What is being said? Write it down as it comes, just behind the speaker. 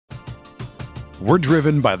We're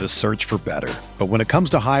driven by the search for better. But when it comes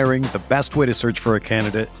to hiring, the best way to search for a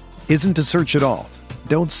candidate isn't to search at all.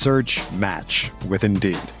 Don't search, match with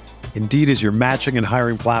Indeed. Indeed is your matching and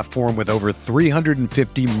hiring platform with over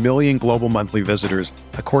 350 million global monthly visitors,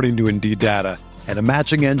 according to Indeed data, and a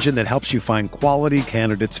matching engine that helps you find quality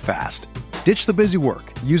candidates fast. Ditch the busy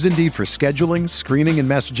work. Use Indeed for scheduling, screening, and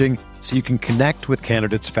messaging so you can connect with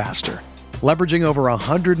candidates faster. Leveraging over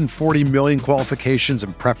 140 million qualifications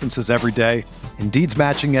and preferences every day, Indeed's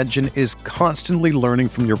matching engine is constantly learning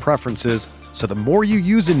from your preferences, so the more you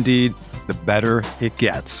use Indeed, the better it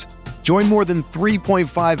gets. Join more than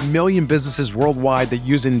 3.5 million businesses worldwide that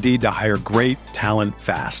use Indeed to hire great talent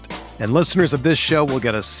fast. And listeners of this show will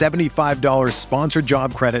get a $75 sponsored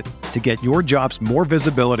job credit to get your jobs more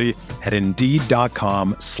visibility at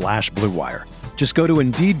Indeed.com/Blue Wire. Just go to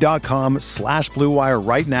Indeed.com/Blue Wire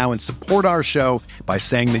right now and support our show by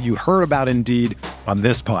saying that you heard about Indeed on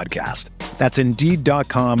this podcast. That's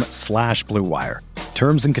Indeed.com/Blue Wire.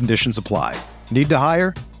 Terms and conditions apply. Need to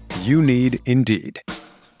hire? You need Indeed.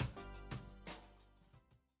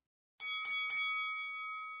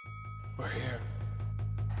 We're here.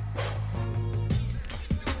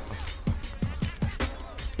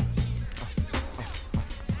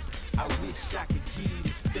 I wish I could give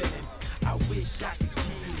this feeling. I wish I could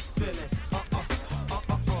give this feeling.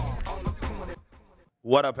 On the corner.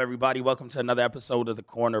 What up, everybody? Welcome to another episode of the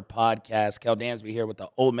Corner Podcast. Kel Dansby here with the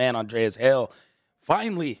old man, Andreas Hale.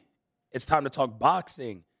 Finally, it's time to talk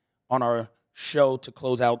boxing on our show to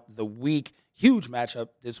close out the week. Huge matchup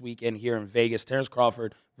this weekend here in Vegas. Terrence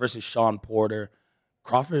Crawford versus Sean Porter.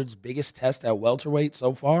 Crawford's biggest test at welterweight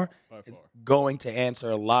so far is going to answer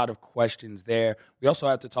a lot of questions there. We also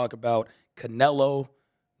have to talk about Canelo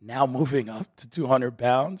now moving up to 200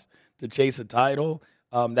 pounds to chase a title.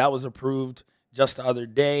 That was approved just the other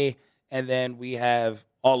day. And then we have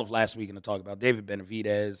all of last weekend to talk about. David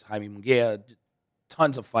Benavidez, Jaime Munguia,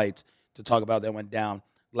 tons of fights to talk about that went down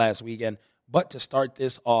last weekend. But to start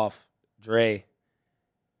this off, Dre,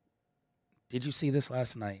 did you see this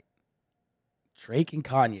last night? Drake and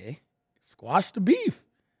Kanye squashed the beef.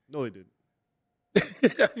 No, they didn't.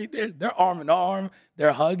 I mean, they're arm in arm.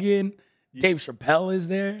 They're hugging. Dave Chappelle is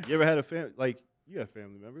there. You ever had a family, like, you have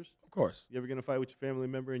family members? Of course. You ever get in a fight with your family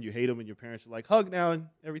member and you hate them and your parents are like, hug now and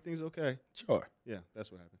everything's okay? Sure. Yeah, that's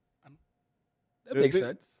what happened. That makes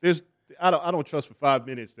sense. I don't trust for 5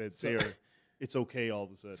 minutes that it's okay all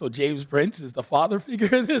of a sudden. So James Prince is the father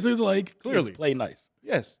figure in this? Who's like, clearly play nice.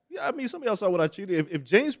 Yes. Yeah, I mean, somebody else saw what I cheated. If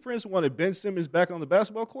James Prince wanted Ben Simmons back on the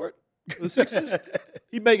basketball court, the Sixers,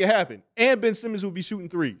 he'd make it happen. And Ben Simmons would be shooting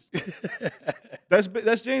threes.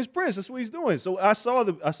 That's James Prince. That's what he's doing. So I saw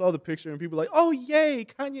the picture and people were like, oh, yay,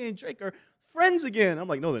 Kanye and Drake are friends again. I'm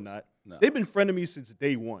like, no, they're not. No. They've been friending me since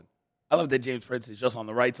day one. I love that James Prince is just on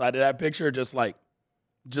the right side of that picture, just I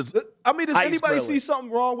mean, does anybody see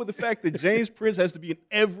something wrong with the fact that James Prince has to be in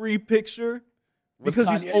every picture because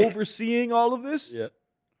he's overseeing all of this? Yeah.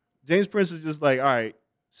 James Prince is just like, all right,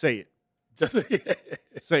 say it.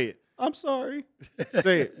 Say it. I'm sorry.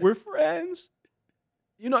 Say it. We're friends.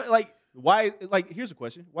 You know, like, why? Like, here's a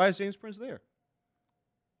question. Why is James Prince there?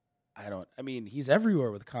 I mean, he's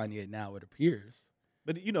everywhere with Kanye now, it appears.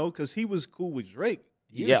 But, you know, because he was cool with Drake.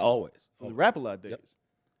 Always. From the Rap-A-Lot days. Yep.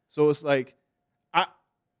 So it's like,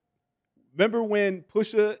 remember when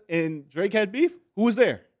Pusha and Drake had beef? Who was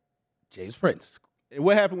there? James Prince. And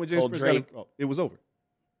what happened when James Prince Drake, it was over.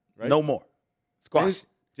 Right? No more. Squash.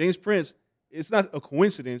 James Prince, it's not a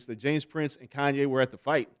coincidence that James Prince and Kanye were at the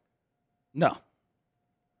fight. No.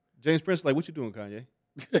 James Prince is like, what you doing, Kanye?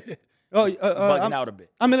 Bugging out a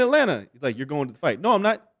bit. I'm in Atlanta. He's like, you're going to the fight. No, I'm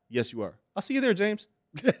not. Yes, you are. I'll see you there, James.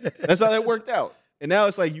 That's how that worked out. And now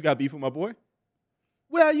it's like, you got beef with my boy?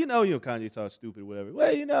 Well, you know, Kanye talks stupid, whatever.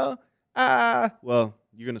 Well, well,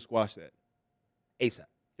 you're going to squash that.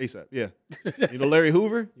 ASAP, yeah. You know Larry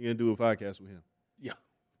Hoover? You're going to do a podcast with him. Yeah.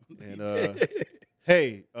 And,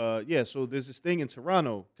 hey, yeah, so there's this thing in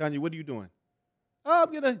Toronto. Kanye, what are you doing? You're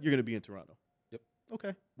going to be in Toronto. Yep.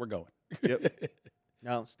 Okay. We're going. Yep.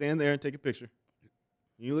 Now, stand there and take a picture.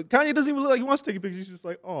 Kanye doesn't even look like he wants to take a picture. He's just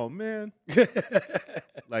like, oh, man.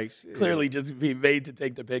 Like, shit. Clearly just being made to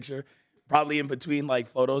take the picture. Probably in between, like,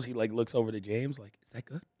 photos, he, like, looks over to James, like, is that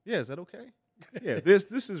good? Yeah, is that okay? Yeah,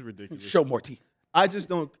 this is ridiculous. Show more teeth. I just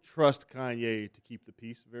don't trust Kanye to keep the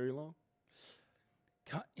peace very long.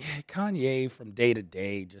 Kanye, from day to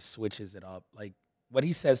day, just switches it up. Like, what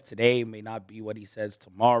he says today may not be what he says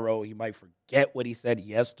tomorrow. He might forget what he said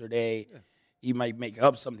yesterday. Yeah. He might make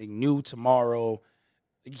up something new tomorrow.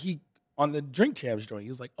 He, on the Drink Champs joint, he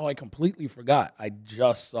was like, oh, I completely forgot. I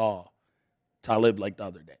just saw Talib, like, the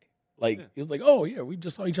other day. Like, He was like, oh, yeah, we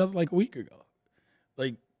just saw each other, like, a week ago.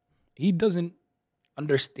 Like, he doesn't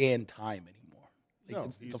understand time anymore. Like, No,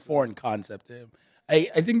 it's a he's- foreign concept to him. I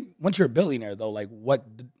think once you're a billionaire, though, like, what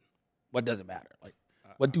does it matter? Like,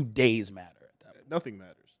 what do days matter at that point? Nothing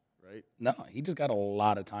matters, right? No, he just got a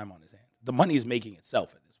lot of time on his hands. The money is making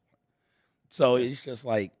itself at this point. So it's just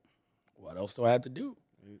like, what else do I have to do?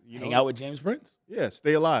 Hang out with James Prince? Yeah,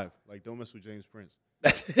 stay alive. Like, don't mess with James Prince.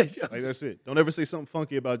 That's it. yo. Like, that's it. Don't ever say something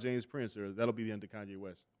funky about James Prince, or that'll be the end of Kanye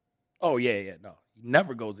West. Oh, yeah. No, he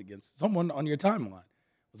never goes against someone on your timeline.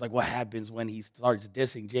 It's like, what happens when he starts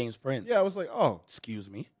dissing James Prince? Yeah, I was like, oh, Excuse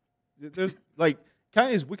me. there's like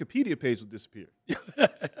Kanye's Wikipedia page will disappear.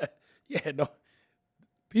 Yeah, no.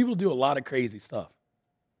 People do a lot of crazy stuff.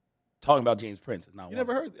 Talking about James Prince is not You one.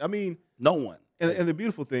 never heard? I mean, No one. and the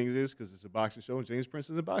beautiful thing is because it's a boxing show and James Prince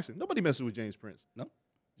is in boxing. Nobody messes with James Prince. No.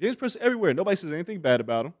 James Prince everywhere. Nobody says anything bad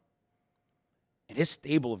about him. And his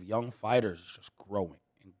stable of young fighters is just growing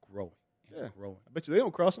and growing and Yeah. growing. I bet you they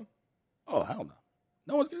don't cross him. Oh, hell no.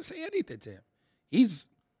 No one's going to say anything to him. He's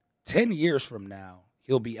 10 years from now,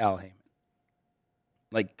 he'll be Al Heyman.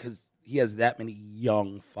 Like, because he has that many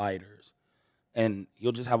young fighters. And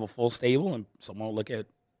he'll just have a full stable, and someone will look at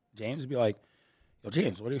James and be like, yo,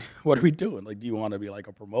 James, what are we doing? Like, do you want to be like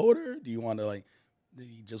a promoter? Do you want to, like,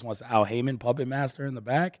 he just wants Al Heyman puppet master in the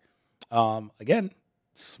back? Again,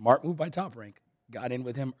 smart move by Top Rank. Got in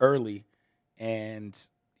with him early, and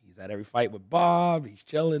he's at every fight with Bob. He's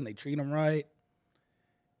chilling. They treat him right.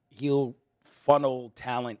 He'll funnel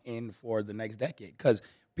talent in for the next decade because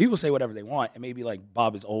people say whatever they want, and maybe like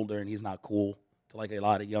Bob is older and he's not cool to like a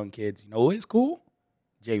lot of young kids. You know who is cool?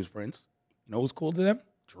 James Prince. You know who's cool to them?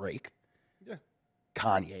 Drake. Yeah.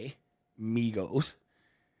 Kanye. Migos.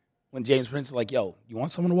 When James Prince is like, yo, you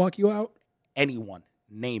want someone to walk you out? Anyone.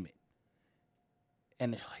 Name it.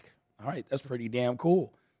 And they're like, all right, that's pretty damn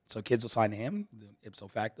cool. So kids will sign to him. Ipso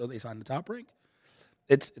facto, they sign to Top Rank.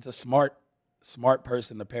 It's a smart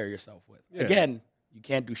person to pair yourself with. Yeah. Again, you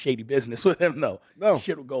can't do shady business with him, though. No.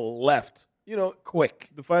 Shit will go left You know, quick.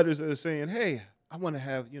 the fighters that are saying, hey, I want to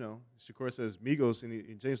have, Shakur says Migos,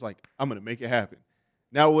 and James like, I'm going to make it happen.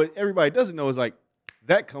 Now, what everybody doesn't know is like,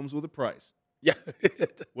 that comes with a price. Yeah.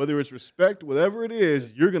 Whether it's respect, whatever it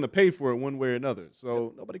is, you're going to pay for it one way or another.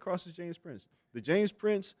 So nobody crosses James Prince. The James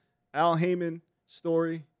Prince, Al Heyman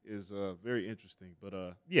story is very interesting.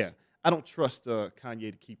 But, yeah, I don't trust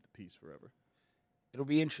Kanye to keep the peace forever. It'll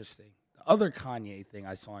be interesting. The other Kanye thing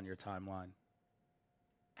I saw on your timeline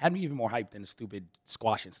had me even more hyped than the stupid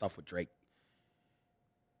squashing stuff with Drake.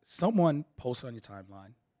 Someone posted on your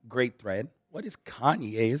timeline, great thread, what is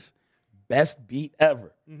Kanye's best beat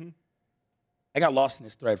ever? Mm-hmm. I got lost in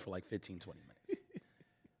this thread for like 15, 20 minutes.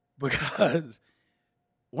 Because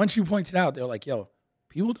once you pointed out, they're like, yo,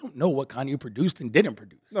 people don't know what Kanye produced and didn't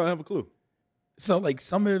produce. No, I have a clue. So, like,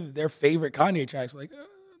 some of their favorite Kanye tracks, like,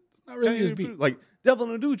 it's not really his beat. Like, Devil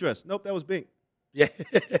in a New Dress. Nope, that was Bink. Yeah,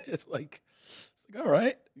 it's like all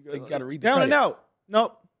right. You got to read the Down and credits. Out.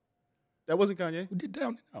 Nope. That wasn't Kanye. Who did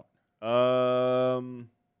Down and Out?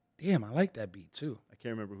 Damn, I like that beat, too. I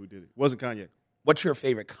can't remember who did it. Wasn't Kanye. What's your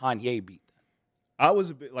favorite Kanye beat, then? I was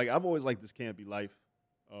a bit like I've always liked This Can't Be Life,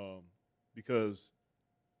 because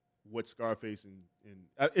what Scarface and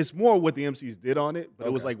it's more what the MCs did on it, but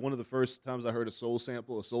it was Okay. like one of the first times I heard a soul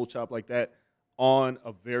sample, a soul chop like that on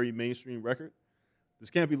a very mainstream record. This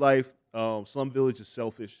Can't Be Life, Slum Village is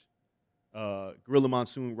Selfish, Gorilla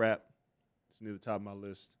Monsoon Rap, it's near the top of my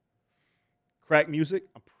list. Crack Music,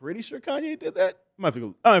 I'm pretty sure Kanye did that.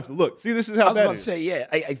 I have to look. See, this is I how was bad about it to is. say, yeah,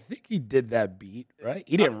 I think he did that beat, right?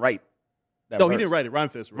 He didn't write that No, verse. he didn't write it.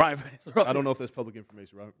 Rhymefest wrote it. Rhyme I don't know if that's public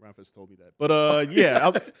information. Rhymefest told me that. But,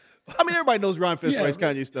 yeah. I mean, everybody knows Rhymefest Yeah, writes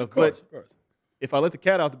Kanye stuff. Of course, But of course. if I let the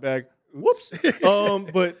cat out the bag, whoops.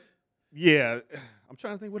 But, yeah. I'm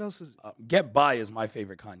trying to think what else is. Get By is my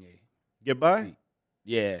favorite Kanye. Get By? beat.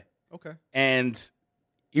 Yeah. Okay. And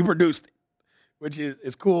he produced it, which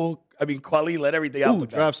is cool. I mean, Kweli let everything out Ooh, the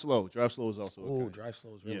Drive Slow. Drive Slow is also Oh, okay. Drive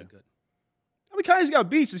Slow is really Yeah. good. I mean, Kanye's got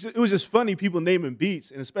beats. It was just funny people naming beats,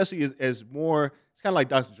 and especially as more, it's kind of like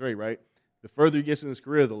Dr. Dre, right? The further he gets in his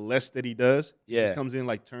career, the less that he does. He Yeah. just comes in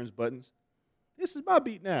like turns buttons. This is my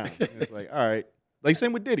beat now. And it's like, all right. Like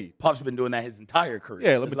same with Diddy. Pop's been doing that his entire career.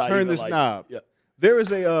 Yeah, let It's me not turn even this like- knob. Yeah.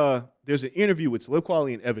 There's an interview with Celeb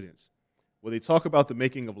Quality and Evidence where they talk about the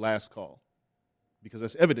making of Last Call, because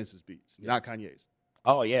that's Evidence's beats, not Kanye's.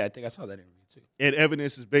 Oh, yeah, I think I saw that interview, too. And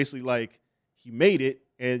Evidence is basically like he made it,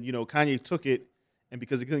 and Kanye took it, and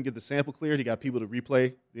because he couldn't get the sample cleared, he got people to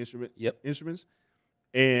replay the instruments.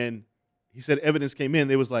 And he said Evidence came in,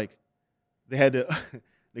 they had to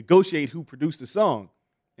negotiate who produced the song.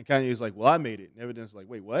 And Kanye was like, well, I made it. And Evidence was like,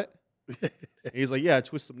 wait, what? And he's like, yeah, I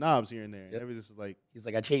twist some knobs here and there. And Yep. everybody's just like, He's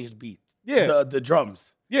like, I changed beats. Yeah. The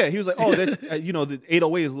drums. yeah. He was like, oh, that's the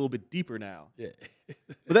 808 is a little bit deeper now. Yeah.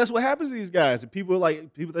 But that's what happens to these guys. And people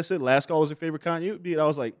that said Last Call was their favorite Kanye beat. I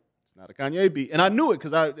was like, it's not a Kanye beat. And I knew it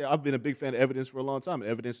because I've been a big fan of Evidence for a long time. And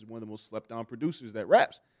Evidence is one of the most slept on producers that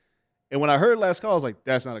raps. And when I heard Last Call, I was like,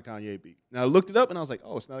 that's not a Kanye beat. And I looked it up and I was like,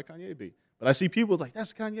 oh, it's not a Kanye beat. But I see people like,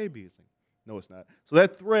 that's a Kanye beat. It's like, no, it's not. So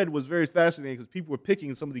that thread was very fascinating because people were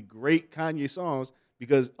picking some of the great Kanye songs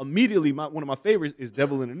because immediately one of my favorites is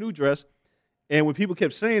Devil in a New Dress. And when people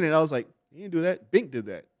kept saying it, I was like, he didn't do that. Bink did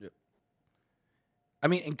that. Yep. I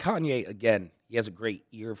mean, and Kanye, again, he has a great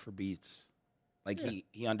ear for beats. Like,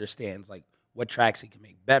 he understands, like, what tracks he can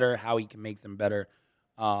make better, how he can make them better.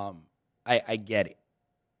 I get it.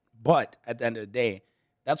 But at the end of the day,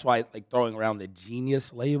 that's why, like, throwing around the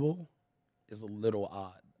genius label is a little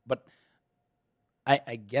odd. But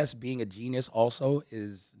I guess being a genius also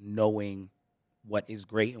is knowing what is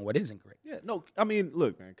great and what isn't great. Yeah, no, I mean,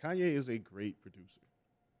 look, man, Kanye is a great producer.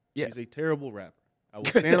 Yeah. He's a terrible rapper. I will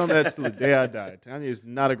stand on that till the day I die. Kanye is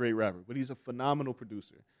not a great rapper, but he's a phenomenal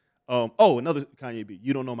producer. Another Kanye beat.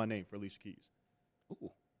 You Don't Know My Name for Alicia Keys. Ooh.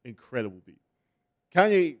 Incredible beat.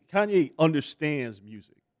 Kanye understands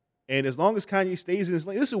music. And as long as Kanye stays in his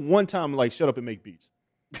lane, this is one time, like, shut up and make beats.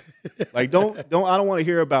 Like, I don't want to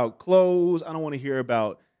hear about clothes. I don't want to hear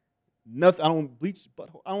about nothing. I don't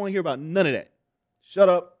want to hear about none of that. Shut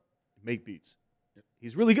up, make beats.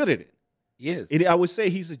 He's really good at it. He is. I would say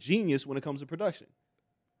he's a genius when it comes to production.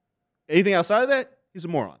 Anything outside of that, he's a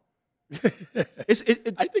moron.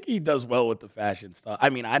 I think he does well with the fashion stuff.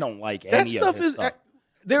 I mean, I don't like any of his stuff.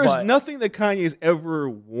 There is nothing that Kanye's ever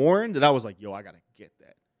worn that I was like, yo, I got to get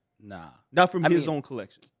that. Nah. Not from his own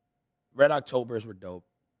collection. Red Octobers were dope.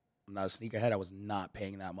 I'm not a sneakerhead. I was not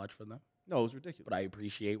paying that much for them. No, it was ridiculous. But I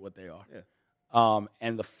appreciate what they are. Yeah.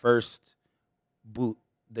 And the first boot,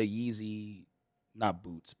 the Yeezy, not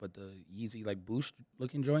boots, but the Yeezy, like, Boost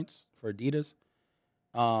looking joints for Adidas.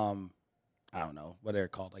 I don't know what they're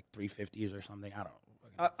called, like 350s or something. I don't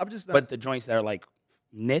know. I'm just not. But the joints that are like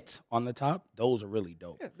knit on the top, those are really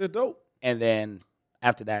dope. Yeah, they're dope. And then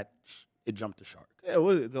after that, it jumped to Shark. Yeah,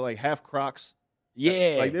 they're like half Crocs.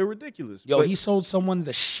 Yeah. Like, they're ridiculous. Yo, but, he sold someone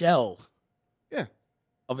the shell yeah,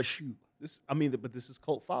 of a shoe. but this is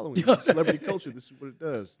cult following. This is celebrity culture. This is what it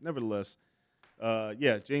does. Nevertheless,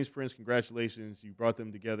 James Prince, congratulations. You brought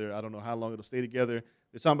them together. I don't know how long it'll stay together.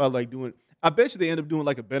 They're talking about, like, I bet you they end up doing,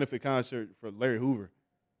 like, a benefit concert for Larry Hoover.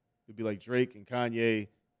 It'd be like Drake and Kanye,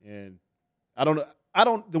 and I don't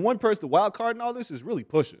know. The one person, the wild card in all this is really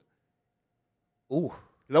Pusha. Ooh.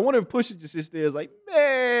 Because I wonder if Pusha just sits there and is like,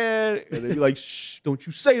 man, and they'd be like, shh, don't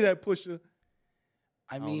you say that, Pusha.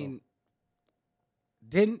 I mean,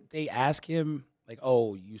 didn't they ask him, like,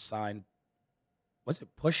 oh, you signed, was it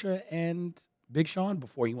Pusha and Big Sean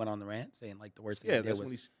before he went on the rant, saying, like, the worst thing he did that's was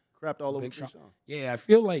when he crapped all over Big Big Sean. Sean. Yeah, I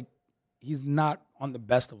feel like he's not on the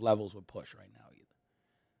best of levels with Push right now either.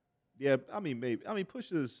 Yeah, I mean, maybe. I mean,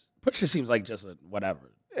 Pusha seems like just a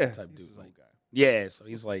whatever type dude. Like, guy. yeah, so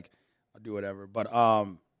he's like, I'll do whatever. But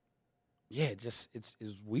yeah, just it's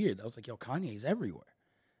weird. I was like, yo, Kanye's everywhere.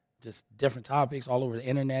 Just different topics all over the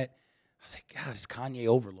internet. I was like, God, it's Kanye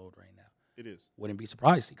overload right now. It is. Wouldn't be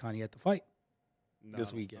surprised to see Kanye at the fight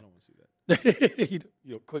this weekend. I don't want to see that.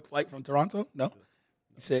 you know, quick flight from Toronto? No?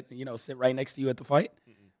 Sit right next to you at the fight?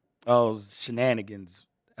 Oh, it was shenanigans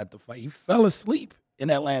at the fight. He fell asleep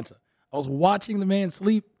in Atlanta. I was watching the man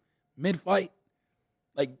sleep mid-fight.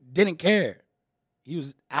 Like, didn't care. He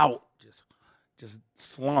was out, just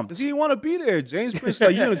slumped. Because he didn't want to be there. James Prince,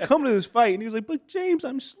 like, you're going to come to this fight. And he was like, but James,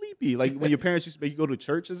 I'm sleepy. Like, when your parents used to make you go to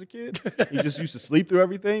church as a kid, you just used to sleep through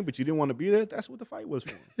everything, but you didn't want to be there. That's what the fight was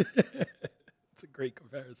for him. It's a great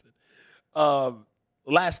comparison.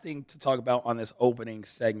 Last thing to talk about on this opening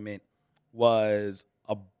segment was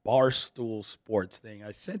a Barstool Sports thing.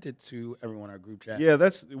 I sent it to everyone in our group chat. Yeah,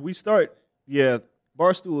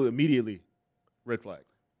 Barstool immediately, red flag.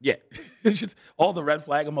 Yeah. It's just all the red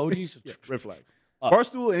flag emojis. Yeah, red flag.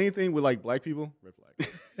 Barstool, anything with, like, black people, red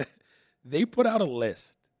flag. They put out a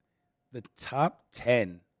list, the top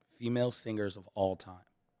 10 female singers of all time.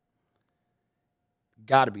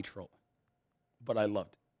 Gotta be trolling, but I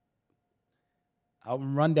loved it. I'll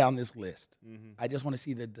run down this list. Mm-hmm. I just want to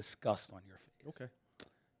see the disgust on your face. Okay.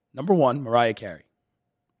 Number 1, Mariah Carey.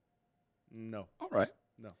 No. All right.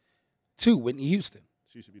 No. 2, Whitney Houston.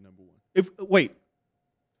 She should be number 1.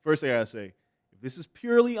 First thing I gotta say, if this is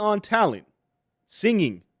purely on talent,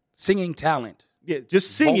 singing talent. Yeah,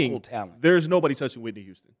 just singing. Vocal talent. There's nobody touching Whitney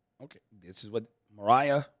Houston. Okay. This is what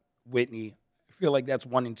Mariah, Whitney. I feel like that's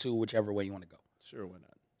 1 and 2, whichever way you want to go. Sure, why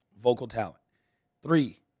not? Vocal talent.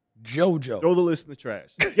 3, JoJo. Throw the list in the trash.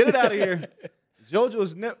 Get it out of here.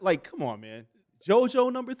 JoJo's never like, come on, man.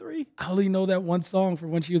 JoJo number 3. I only know that one song from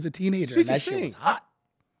when she was a teenager. She and can that shit sing. was hot.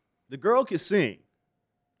 The girl can sing.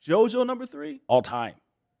 JoJo number 3. All time.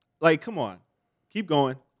 Like, come on. Keep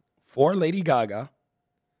going. 4, Lady Gaga.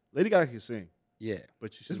 Lady Gaga can sing, Yeah.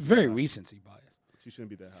 but she It's shouldn't very be recency bias. She shouldn't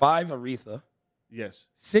be that high. 5, Aretha. Yes.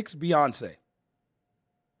 6, Beyonce.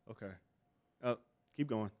 Okay. Keep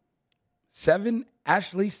going. 7,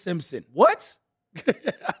 Ashley Simpson. What?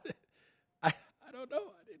 I don't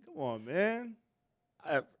know. Come on, man.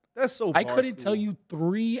 I That's so. I couldn't barstool. tell you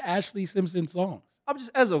 3 Ashley Simpson songs. I'm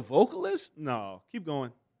just as a vocalist. No, keep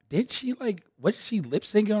going. Did she was she lip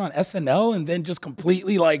syncing on SNL and then just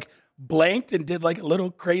completely blanked and did a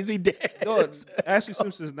little crazy dance? No, Ashley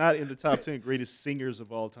Simpson's not in the top 10 greatest singers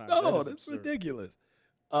of all time. No, That is that's absurd. ridiculous.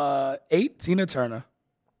 8, Tina Turner.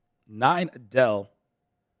 9, Adele.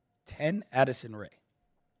 10, Addison Rae.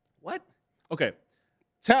 What? Okay.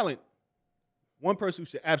 Talent. One person who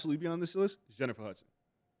should absolutely be on this list is Jennifer Hudson.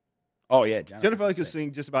 Oh yeah, Jennifer Hudson can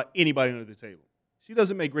sing just about anybody under the table. She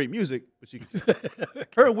doesn't make great music, but she can sing.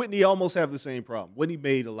 Her and Whitney almost have the same problem. Whitney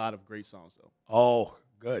made a lot of great songs, though. Oh,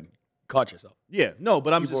 good. Caught yourself. Yeah, no,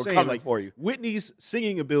 but I'm People just are saying, coming for you. Whitney's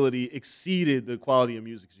singing ability exceeded the quality of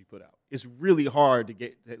music she put out. It's really hard to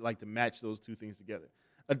get to match those two things together.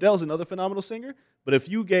 Adele's another phenomenal singer, but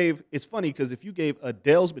it's funny because if you gave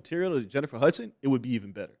Adele's material to Jennifer Hudson, it would be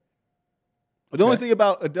even better. But the only thing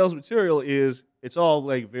about Adele's material is it's all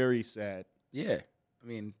very sad. Yeah, I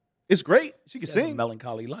mean, It's great. She can she has a sing.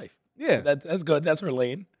 melancholy life. Yeah. That's good. That's her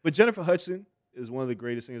lane. But Jennifer Hudson is one of the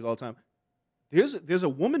greatest singers of all time. There's a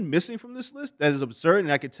woman missing from this list that is absurd,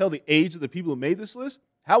 and I could tell the age of the people who made this list.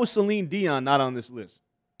 How is Celine Dion not on this list?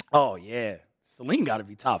 Oh yeah, Celine got to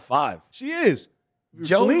be top 5. She is.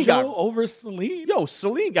 JoJo over Celine.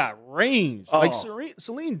 Celine got range. Oh.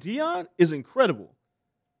 Celine Dion is incredible.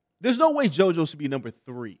 There's no way JoJo should be number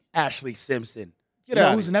 3. Ashley Simpson. Get you know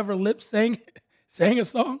out who's of here. never sang a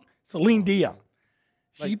song? Celine Dion.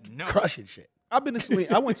 She crushing shit. I've been to Celine.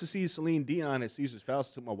 I went to see Celine Dion at Caesar's Palace.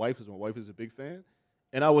 Took my wife because my wife is a big fan,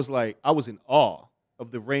 and I was in awe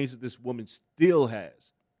of the range that this woman still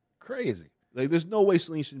has. Crazy. There's no way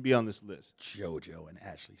Celine shouldn't be on this list. JoJo and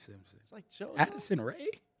Ashley Simpson. It's like JoJo. Addison Rae?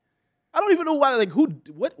 I don't even know why.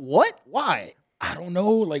 What? Why? I don't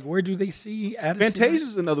know. Where do they see Addison?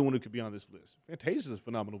 Fantasia's another one who could be on this list. Fantasia's a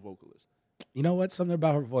phenomenal vocalist. You know what? Something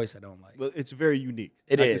about her voice I don't like. But it's very unique.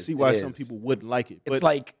 It I is. can see why It some is. people wouldn't like it. It's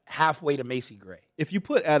But halfway to Macy Gray. if you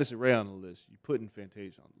put Addison Rae on the list, you putting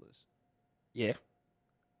Fantasia on the list. Yeah.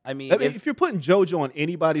 I mean, If you're putting JoJo on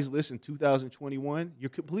anybody's list in 2021, you're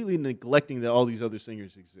completely neglecting that all these other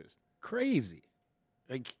singers exist. crazy.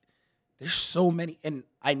 There's so many. And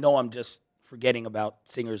I know I'm just forgetting about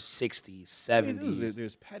singers 60s, 70s.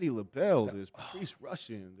 There's Patti LaBelle, there's Patrice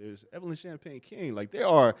Rushen, there's Evelyn Champagne King. There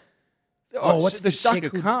are what's the Shaka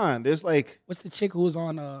chick who- Khan. There's What's the chick who was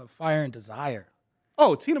on Fire and Desire?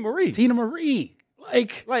 Tina Marie. Tina Marie.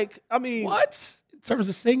 I mean, What? In terms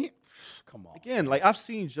of singing? Come on. again, I've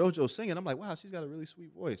seen JoJo singing. I'm like, wow, she's got a really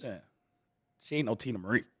sweet voice. Yeah. She ain't no Tina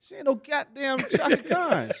Marie. She ain't no goddamn Shaka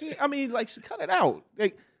Khan. She cut it out.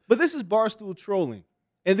 But this is barstool trolling,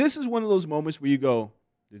 and this is one of those moments where you go,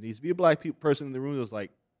 there needs to be a black person in the room that was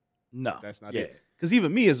like, No. that's not Yeah. it. Because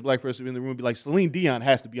even me as a black person in the room would be like, Celine Dion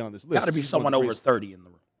has to be on this list. Got to be She's one of someone the over greatest. 30 in the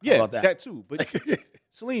room. How Yeah, about that too. But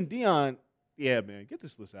Celine Dion, yeah, man, get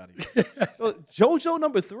this list out of here. JoJo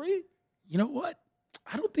number 3, You know what?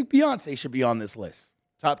 I don't think Beyonce should be on this list.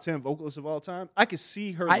 top 10 vocalists of all time. I could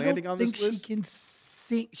see her I landing don't on think this list. she can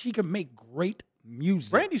sing. She can make great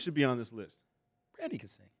music. Brandy should be on this list. Brandy can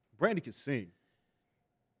sing. Brandy can sing.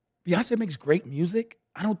 Beyonce makes great music.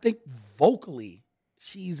 I don't think vocally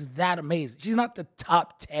she's that amazing. She's not the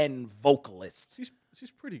top 10 vocalist.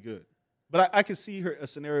 She's pretty good. But I can see a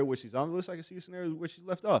scenario where she's on the list. I can see a scenario where she's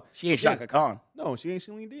left off. She ain't Yeah. Shaka Khan. No, she ain't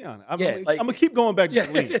Celine Dion. I'm Yeah, going to keep going back to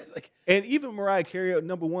Celine. it's like- And even Mariah Carey,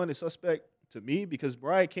 number 1 is suspect to me because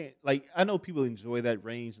Mariah can't, I know people enjoy that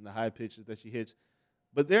range and the high pitches that she hits,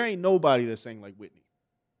 but there ain't nobody that sang like Whitney.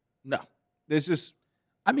 no. There's just,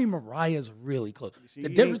 I mean, Mariah's really close. She The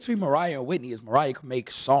ain't- difference between Mariah and Whitney is Mariah can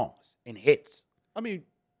make songs and hits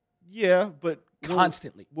yeah, but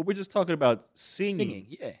constantly. But we're just talking about singing.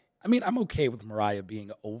 Yeah. I mean, I'm okay with Mariah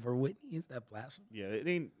being over Whitney. Is that blasphemy? Yeah, it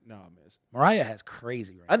ain't, man. Mariah has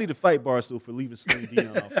crazy range. I need to fight Barstool for leaving Celine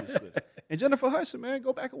Dion off this list. And Jennifer Hudson, man,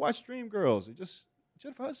 go back and watch Dreamgirls.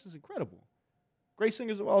 Jennifer Hudson's incredible. Great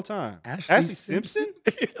singers of all time. Ashley Simpson?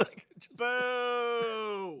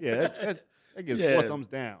 Boo! Yeah, that gives Yeah. 4 thumbs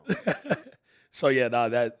down. So yeah, no,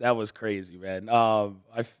 that was crazy, man.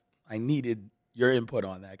 I needed your input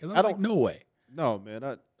on that? Because I don't- like, no way. No, man.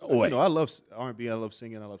 No way. I love R&B. I love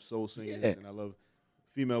singing. I love soul singers, and I love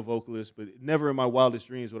female vocalists. But never in my wildest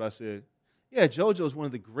dreams would I say, yeah, JoJo is one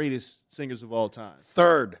of the greatest singers of all time.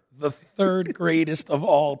 The third greatest of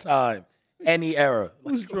all time. Any era.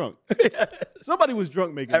 Who's drunk? Somebody was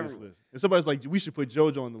drunk making this list. And somebody's like, we should put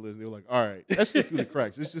JoJo on the list. And they were like, all right, that slipped through the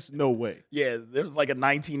cracks. There's just no way. Yeah, there was like a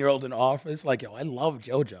 19-year-old in the office. Like, yo, I love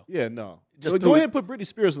JoJo. Yeah, no. Just Go ahead and put Britney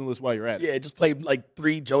Spears on the list while you're at it. Yeah, just played like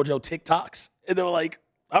 3 JoJo TikToks. And they were like,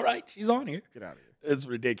 all right, she's on here. Get out of here. It's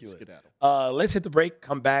ridiculous. Skedaddle. Let's hit the break,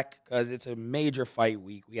 come back, because it's a major fight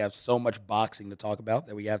week. We have so much boxing to talk about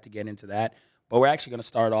that we have to get into that. But we're actually going to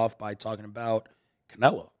start off by talking about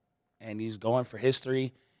Canelo. And he's going for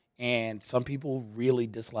history, and some people really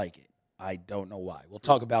dislike it. I don't know why. We'll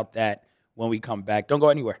talk about that when we come back. Don't go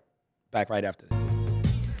anywhere. Back right after this.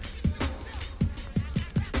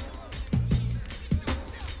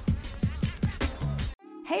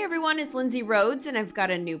 Hey everyone, it's Lindsay Rhodes, and I've got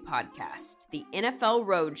a new podcast, The NFL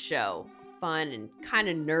Road Show. Fun and kind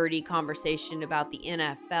of nerdy conversation about the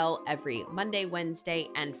NFL every Monday, Wednesday,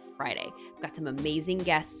 and Friday. I've got some amazing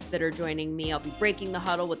guests that are joining me. I'll be breaking the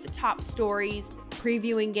huddle with the top stories,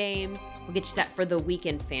 previewing games. We'll get you set for the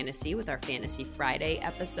weekend fantasy with our Fantasy Friday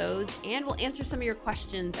episodes, and we'll answer some of your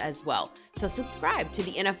questions as well. So subscribe to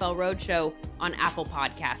the NFL Road Show on Apple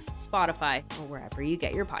Podcasts, Spotify, or wherever you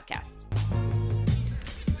get your podcasts.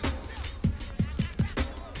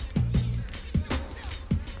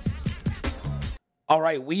 All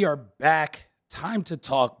right, we are back. Time to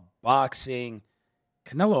talk boxing.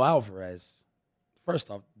 Canelo Alvarez. First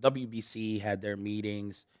off, WBC had their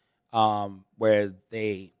meetings where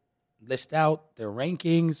they list out their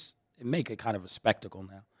rankings and make it kind of a spectacle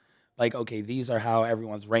now. Like, okay, these are how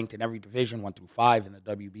everyone's ranked in every division, 1 through 5 in the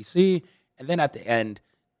WBC. And then at the end,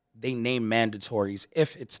 they name mandatories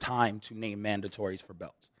if it's time to name mandatories for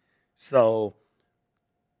belts. So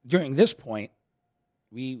during this point,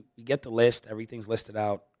 we get the list. Everything's listed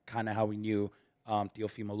out, kind of how we knew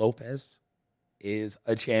Teofimo Lopez is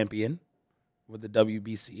a champion with the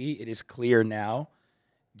WBC. It is clear now,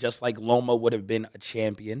 just like Loma would have been a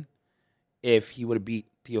champion if he would have beat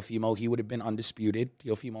Teofimo, he would have been undisputed.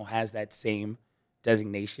 Teofimo has that same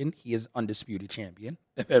designation. He is undisputed champion.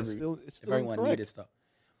 If everyone incorrect. needed stuff.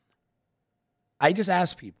 I just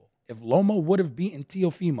asked people, if Loma would have beaten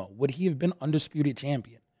Teofimo, would he have been undisputed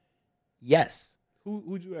champion? Yes.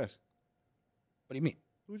 Who'd you ask? What do you mean?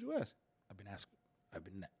 Who'd you ask? I've been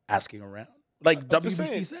asking around. Like I'm just WBC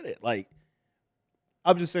saying. said it. Like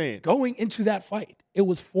I'm just saying. going into that fight, it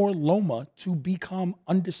was for Loma to become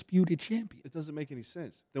undisputed champion. It doesn't make any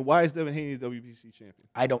sense. Then why is Devin Haney the WBC champion?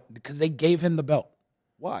 Because they gave him the belt.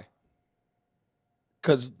 Why?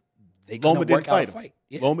 Because they Loma couldn't didn't work out fight a him. fight.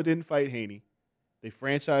 Yeah. Loma didn't fight Haney. They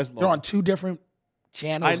franchised Loma. They're on 2 different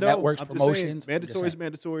channels, networks, I'm just promotions. saying,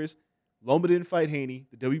 mandatories. Loma didn't fight Haney.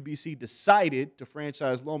 The WBC decided to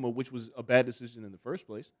franchise Loma, which was a bad decision in the first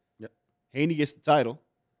place. Yep. Haney gets the title.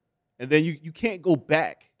 And then you can't go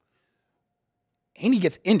back. Haney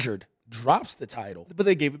gets injured, drops the title, But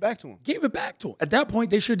they gave it back to him. gave it back to him. At that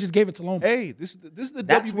point, they should just gave it to Loma. Hey, this is the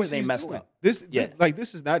That's WBC's where they messed doing. up. This Yeah.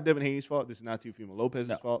 this is not Devin Haney's fault. This is not Teofimo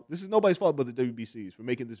Lopez's fault. This is nobody's fault but the WBC's for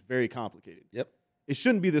making this very complicated. Yep. It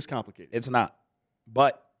shouldn't be this complicated. It's not.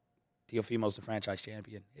 But Teofimo's the franchise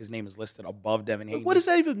champion. His name is listed above Devin Haney. What does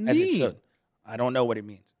that even As it mean? should. I don't know what it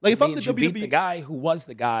means. Like, It if I'm means the you beat WWE the guy who was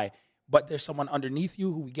the guy, but there's someone underneath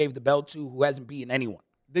you who we gave the belt to who hasn't beaten anyone.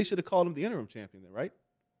 They should have called him the interim champion then, right?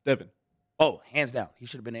 Devin. Oh, hands down. He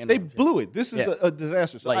should have been the They interim blew it. This is Yeah. a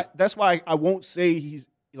disaster. So Like- that's why I won't say he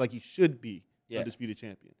should be Yeah. undisputed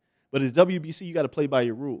champion. But as WBC, you got to play by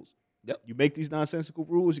your rules. Yep. You make these nonsensical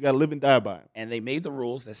rules, you got to live and die by them. And they made the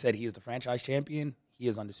rules that said he is the franchise champion. He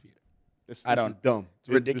is undisputed. This I is don't- dumb. it's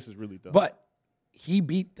ridiculous. This is really dumb. But he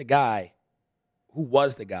beat the guy who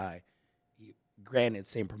was the guy. Granted,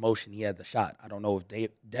 same promotion, he had the shot. I don't know if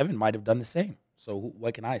Devin might have done the same. So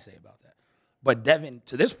what can I say about that? But Devin,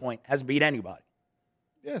 to this point, hasn't beat anybody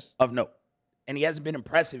yes. of note. And he hasn't been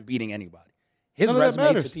impressive beating anybody. His None of that resume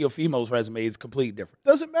to matters. Teofimo's resume is completely different.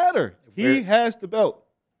 Doesn't matter. He has the belt.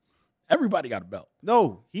 Everybody got a belt.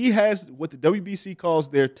 No, he has what the WBC calls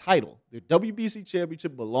their title. Their WBC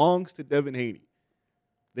championship belongs to Devin Haney.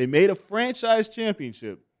 They made a franchise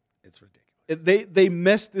championship. It's ridiculous. They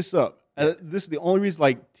messed this up. This is the only reason,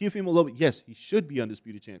 like, Teofimo Lopez, yes, he should be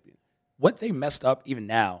undisputed champion. What they messed up even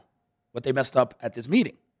now, what they messed up at this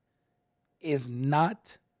meeting, is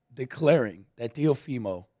not declaring that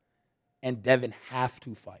Teofimo and Devin have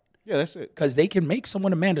to fight. Yeah, that's it. Because they can make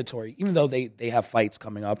someone a mandatory, even though they have fights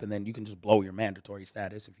coming up, and then you can just blow your mandatory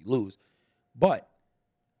status if you lose. But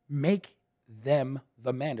make them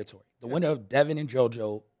the mandatory. The winner of Devin and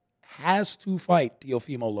JoJo has to fight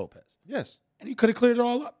Teofimo Lopez. Yes. And he could have cleared it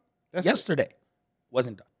all up That's yesterday.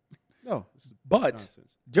 Wasn't done. No. But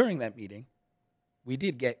nonsense. during that meeting, we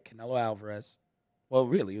did get Canelo Alvarez. Well,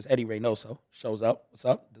 really, it was Eddie Reynoso. Shows up. What's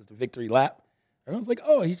up? Does the victory lap. Everyone's like,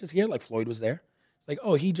 oh, he's just here. Like Floyd was there. It's like,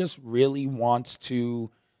 oh, he just really wants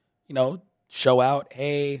to, show out,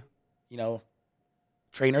 hey,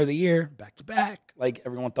 trainer of the year, back to back. Like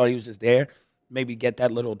everyone thought he was just there. Maybe get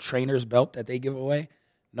that little trainer's belt that they give away.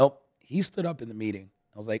 Nope. He stood up in the meeting.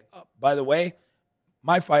 I was like, oh, by the way,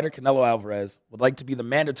 my fighter, Canelo Alvarez, would like to be the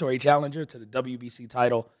mandatory challenger to the WBC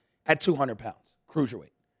title at 200 pounds,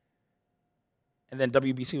 cruiserweight. And then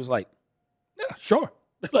WBC was like, yeah, sure.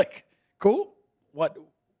 Like, cool. What?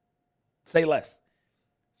 Say less.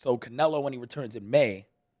 So Canelo, when he returns in May,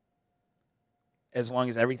 as long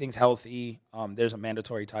as everything's healthy, there's a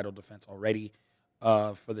mandatory title defense already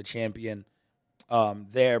for the champion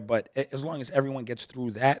there. But as long as everyone gets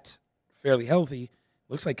through that fairly healthy,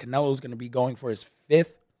 looks like Canelo's going to be going for his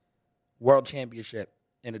 5th world championship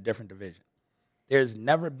in a different division. There's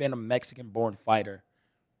never been a Mexican-born fighter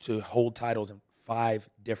to hold titles in 5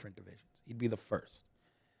 different divisions. He'd be the first.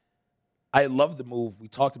 I love the move. We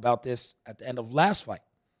talked about this at the end of last fight.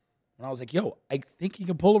 When I was like, yo, I think he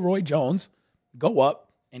can pull a Roy Jones, go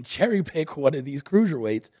up and cherry pick one of these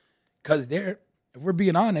cruiserweights because they're, if we're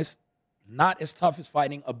being honest, not as tough as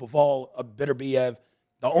fighting a Bivol, a Bitterbiev.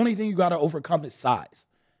 The only thing you got to overcome is size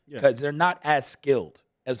because they're not as skilled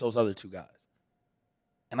as those other 2 guys.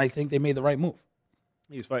 And I think they made the right move.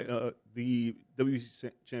 He's fighting the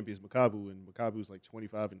WBC champions Makabu, and Makabu's like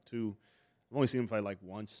 25-2. I've only seen him fight like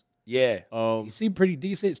once. Yeah. He seemed pretty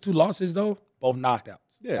decent. It's 2 losses, though. Both knockouts.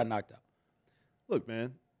 Yeah. Got knocked out. Look,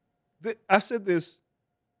 man, I've said this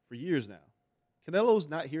for years now. Canelo's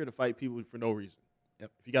not here to fight people for no reason.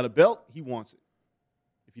 Yep. If you got a belt, he wants it.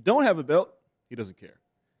 If you don't have a belt, he doesn't care.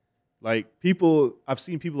 Like, I've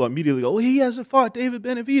seen people immediately go, oh, he hasn't fought David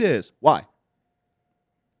Benavidez. Why?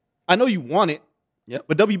 I know you want it. Yep.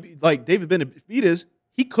 But David Benavidez,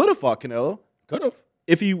 he could have fought Canelo. Could have.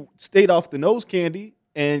 If he stayed off the nose candy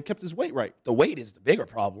and kept his weight right. The weight is the bigger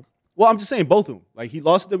problem. Well, I'm just saying both of them. Like, he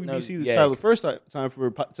lost the WBC title the first time for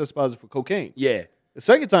test positive for cocaine. Yeah. The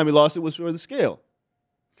second time he lost it was for the scale.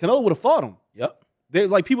 Canelo would have fought him. Yep. They're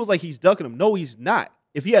like, people's like he's ducking him. No, he's not.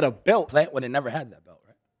 If he had a belt. Plant would have never had that belt,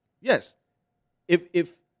 right? Yes.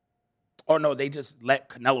 Or no, they just let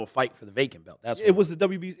Canelo fight for the vacant belt. That's what it was the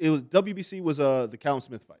WBC. It was WBC was the Callum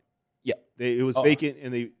Smith fight. Yeah. It was vacant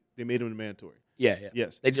and they made him the mandatory. Yeah.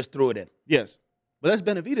 Yes. They just threw it in. Yes. But that's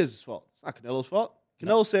Benavidez's fault. It's not Canelo's fault.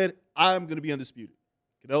 Canelo said, I'm going to be undisputed.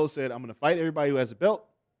 Canelo said, I'm going to fight everybody who has a belt.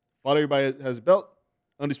 Fought everybody who has a belt.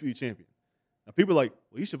 Undisputed champion. Now, people are like,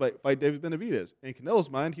 well, you should fight David Benavidez. In Canelo's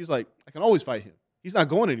mind, he's like, I can always fight him. He's not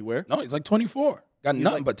going anywhere. No, he's like 24. Got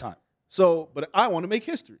nothing but time. So, but I want to make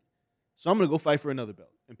history. So I'm going to go fight for another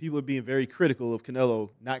belt. And people are being very critical of Canelo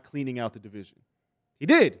not cleaning out the division. He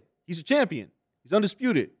did. He's a champion. He's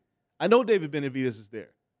undisputed. I know David Benavidez is there.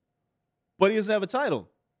 But he doesn't have a title.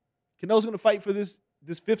 Canelo's going to fight for this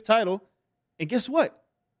 5th title. And guess what?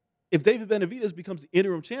 If David Benavidez becomes the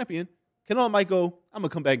interim champion, Canelo might go, I'm going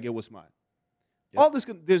to come back and get what's mine. Yep. All this,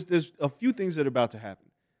 there's a few things that are about to happen.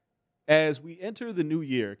 As we enter the new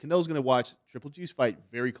year, Canelo's going to watch Triple G's fight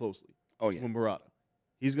very closely. Oh, yeah. With Murata.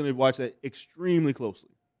 He's going to watch that extremely closely.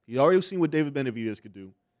 He's already seen what David Benavidez could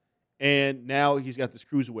do. And now he's got this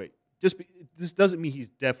cruiserweight. This doesn't mean he's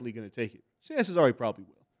definitely going to take it. Chances are he probably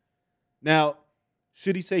will. Now,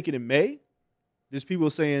 should he take it in May? There's people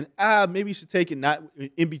saying, maybe he should take it not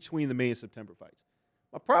in between the May and September fights.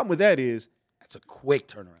 My problem with that is, that's a quick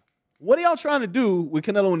turnaround. What are y'all trying to do with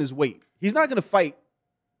Canelo and his weight? He's not going to fight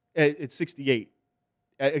at 68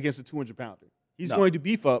 against a 200-pounder. He's going to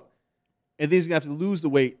beef up, and then he's going to have to lose the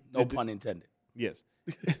weight. No pun intended. Yes.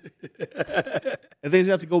 And then he's going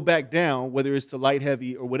to have to go back down, whether it's to light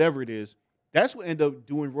heavy or whatever it is. That's what ended up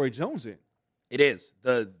doing Roy Jones in. It is.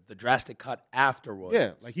 The drastic cut after Roy.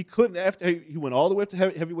 Yeah, like he couldn't, after he went all the way up to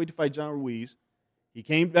heavyweight to fight John Ruiz. He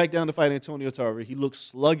came back down to fight Antonio Tarver. He looked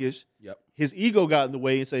sluggish. Yep. His ego got in the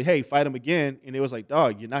way and said, hey, fight him again. And it was like,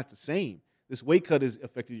 dog, you're not the same. This weight cut has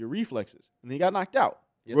affected your reflexes. And then he got knocked out.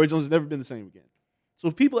 Yep. Roy Jones has never been the same again. So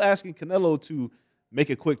if people asking Canelo to make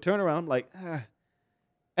a quick turnaround, I'm like,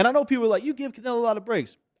 And I know people are like, you give Canelo a lot of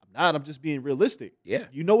breaks. I'm not. I'm just being realistic. Yeah.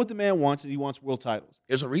 You know what the man wants, and he wants world titles.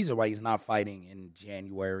 There's a reason why he's not fighting in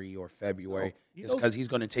January or February. It's because he's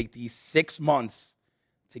going to take these 6 months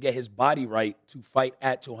to get his body right to fight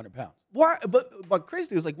at 200 pounds. Why? But crazy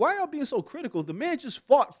thing is, like, why are y'all being so critical? The man just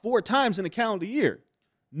fought 4 times in a calendar year.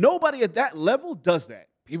 Nobody at that level does that.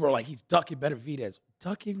 People are like, he's ducking Benavidez.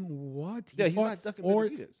 Ducking what? Yeah, he's fought not ducking 4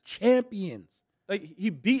 Benavidez. champions. Like, he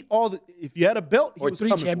beat all the – if you had a belt, he Or was 3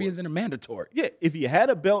 coming champions for it. in a mandatory. Yeah, if he had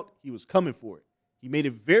a belt, he was coming for it. He made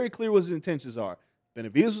it very clear what his intentions are.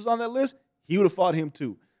 Benavidez was on that list, he would have fought him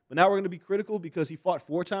too. But now we're going to be critical because he fought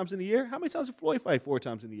 4 times in a year. How many times did Floyd fight 4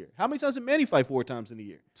 times in a year? How many times did Manny fight 4 times in a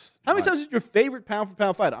year? How many times did your favorite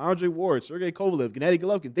pound-for-pound fighter, Andre Ward, Sergey Kovalev, Gennady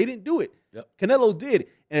Golovkin, they didn't do it. Yep. Canelo did.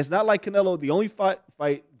 And it's not like Canelo, the only fight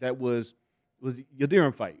that was the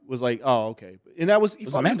Yildirim fight. Was like, oh, okay. And that was, he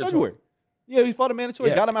fought in February. Yeah, he fought a mandatory,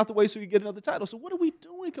 got him out the way so he could get another title. So what are we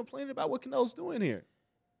doing complaining about what Canelo's doing here?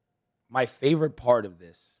 My favorite part of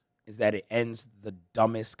this is that it ends the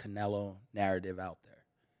dumbest Canelo narrative out there.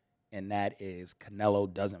 And that is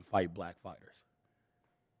Canelo doesn't fight black fighters.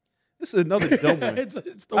 This is another dumb one. It's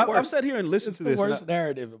the worst. I've sat here and listened to this. It's the worst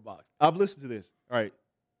narrative in boxing. I've listened to this. All right.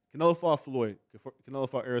 Canelo fought Floyd. Canelo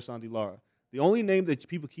fought Erislandy Lara. The only name that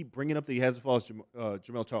people keep bringing up that he hasn't fought is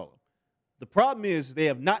Jermell Charlo. The problem is they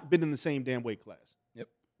have not been in the same damn weight class. Yep.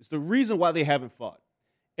 It's the reason why they haven't fought.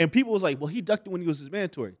 And people was like, well, he ducked it when he was his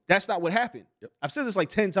mandatory. That's not what happened. Yep. I've said this like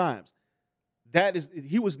 10 times.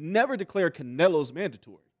 He was never declared Canelo's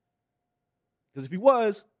mandatory. Because if he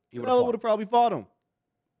was, Canelo would have probably fought him.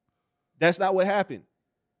 That's not what happened.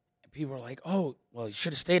 And people are like, oh, well, he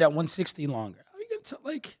should have stayed at 160 longer. How are you going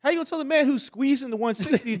to how you gonna tell the man who's squeezing the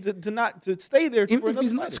 160 to stay there? Even if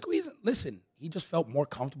he's not squeezing, listen, he just felt more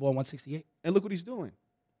comfortable at 168. And look what he's doing.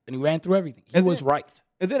 And he ran through everything. He was right.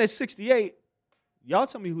 And then at 68, y'all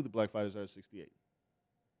tell me who the black fighters are at 68.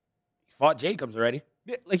 He fought Jacobs already.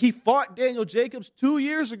 Yeah, like he fought Daniel Jacobs 2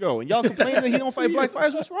 years ago, and y'all complain that he don't fight black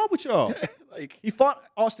fighters. What's wrong with y'all? Like he fought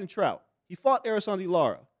Austin Trout. He fought Erislandy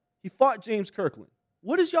Lara. He fought James Kirkland.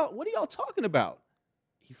 What are y'all talking about?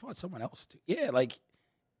 He fought someone else too. Yeah, like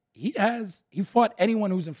he fought anyone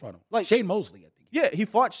who's in front of him. Like Shane Mosley, I think. Yeah, he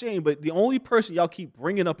fought Shane, but the only person y'all keep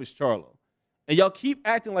bringing up is Charlo. And y'all keep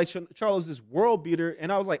acting like Charlo's this world beater,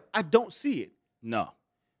 and I was like, I don't see it. No.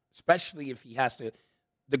 Especially if he has to.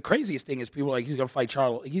 The craziest thing is people are like, he's going to fight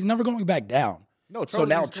Charlo. He's never going back down. No, so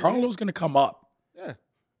now Charlo's going to come up. Yeah.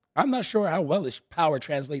 I'm not sure how well his power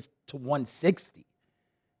translates to 160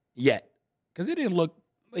 yet. Because it didn't look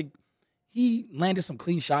like he landed some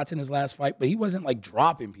clean shots in his last fight, but he wasn't like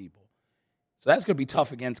dropping people. So that's going to be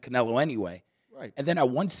tough against Canelo anyway. Right. And then at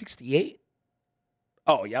 168,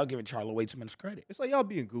 oh, y'all giving Charlo way too much credit. It's like y'all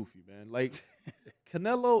being goofy, man. Like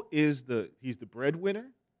Canelo he's the breadwinner.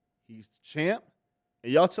 He's the champ.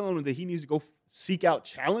 And y'all telling him that he needs to go seek out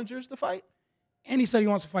challengers to fight? And he said he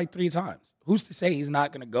wants to fight 3 times. Who's to say he's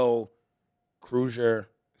not going to go cruiser,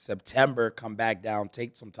 September, come back down,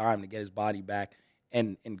 take some time to get his body back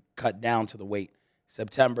and cut down to the weight.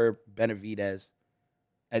 September, Benavidez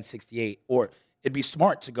at 68. Or it'd be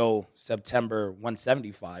smart to go September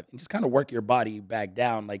 175 and just kind of work your body back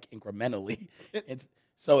down like incrementally.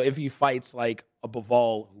 So if he fights like a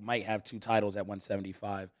Bivol who might have 2 titles at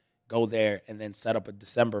 175, go there and then set up a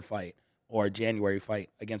December fight or a January fight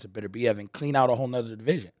against a Beterbiev and clean out a whole nother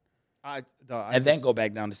division. Then go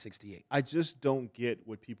back down to 68. I just don't get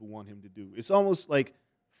what people want him to do. It's almost like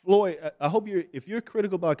Floyd. I hope if you're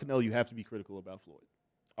critical about Canelo, you have to be critical about Floyd.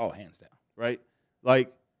 Oh, hands down. Right?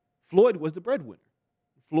 Like, Floyd was the breadwinner.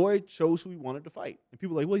 Floyd chose who he wanted to fight. And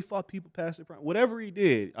people are like, well, he fought people past their prime. Whatever he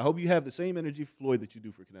did, I hope you have the same energy for Floyd that you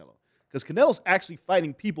do for Canelo. Because Canelo's actually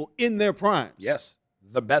fighting people in their prime. Yes.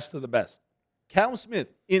 The best of the best. Callum Smith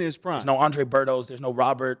in his prime. There's no Andre Bertos. There's no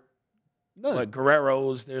Robert.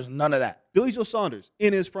 Guerreros. There's none of that. Billy Joe Saunders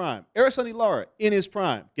in his prime. Erislandy Lara in his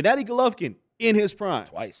prime. Gennady Golovkin in his prime.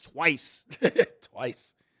 Twice.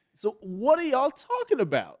 Twice. So what are y'all talking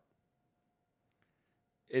about?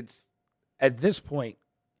 It's, at this point,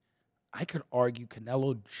 I could argue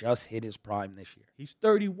Canelo just hit his prime this year. He's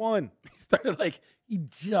 31. He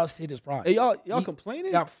just hit his prime. Hey, y'all complaining?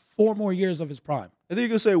 He got 4 more years of his prime. And then you're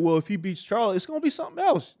going to say, well, if he beats Charlo, it's going to be something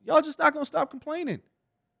else. Y'all just not going to stop complaining.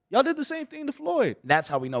 Y'all did the same thing to Floyd. That's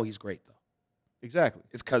how we know he's great, though. Exactly.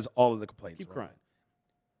 It's because all of the complaints. Keep crying.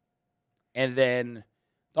 And then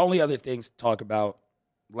the only other things to talk about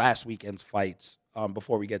last weekend's fights,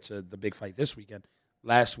 before we get to the big fight this weekend.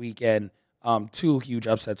 Last weekend, 2 huge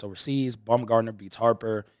upsets overseas. Baumgartner beats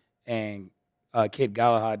Harper, and Kid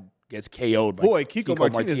Galahad gets KO'd by Kiko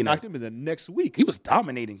Martinez knocked him in the next week. He was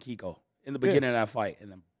dominating Kiko in the beginning of that fight,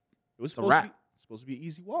 and then it was supposed to be an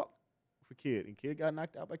easy walk for Kid, and Kid got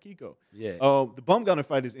knocked out by Kiko. Yeah. The Baumgartner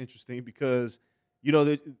fight is interesting because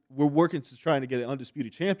we're working to trying to get an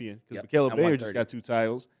undisputed champion because Michaela Bayer just got 2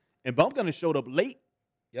 titles, and Baumgartner showed up late.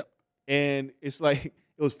 Yep. And it's like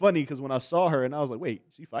it was funny because when I saw her and I was like, wait,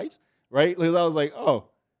 she fights, right? Like, I was like, oh,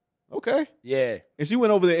 Okay. Yeah. And she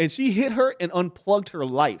went over there and she hit her and unplugged her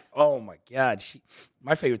life. Oh my God.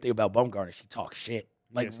 My favorite thing about Bumgarner, she talks shit.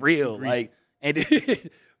 Like Yes, real. she's greasy. Like and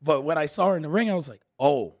but when I saw her in the ring, I was like,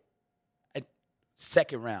 oh.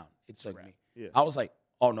 Second round, it took me. Yeah. I was like,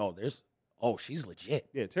 oh no, she's legit.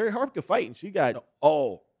 Yeah, Terry Harper could fight, and she got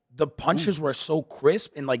The punches were so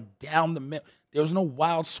crisp and like down the middle. There was no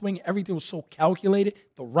wild swing. Everything was so calculated.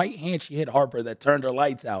 The right hand she hit Harper that turned her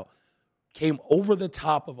lights out came over the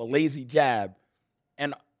top of a lazy jab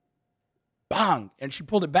and bang. And she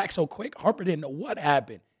pulled it back so quick, Harper didn't know what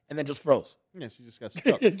happened and then just froze. Yeah, she just got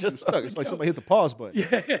stuck. Just She was stuck. It's like somebody hit the pause button.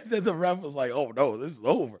 Yeah, then the ref was like, oh no, this is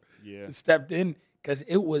over. Yeah. And stepped in because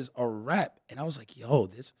it was a wrap. And I was like, yo,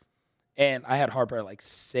 this. And I had Harper at like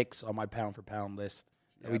 6 on my pound for pound list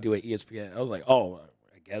that we do at ESPN. I was like, oh,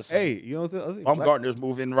 I guess. Hey, you know the other thing? Baumgartner's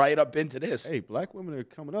moving right up into this. Hey, black women are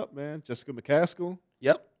coming up, man. Jessica McCaskill,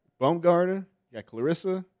 Yep. Baumgartner, you got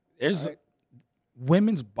Clarissa. There's Right.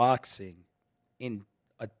 women's boxing in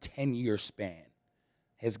a 10-year span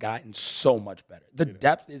has gotten so much better. The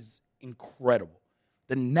depth is incredible.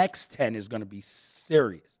 The next 10 is going to be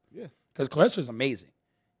serious. Yeah. Because Clarissa's amazing.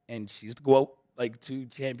 And she's to go like 2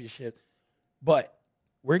 championships. But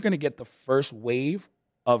we're going to get the first wave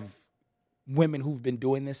of women who've been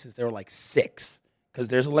doing this since they were like 6. Because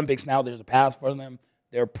there's Olympics now. There's a path for them.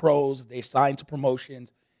 They're pros. They signed to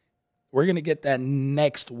promotions. We're going to get that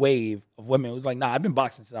next wave of women who's like, nah, I've been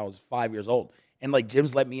boxing since I was 5 years old. And like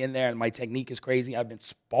Jim's let me in there and my technique is crazy. I've been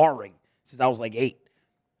sparring since I was like 8.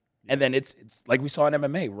 And then it's like we saw in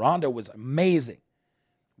MMA. Ronda was amazing.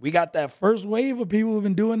 We got that first wave of people who've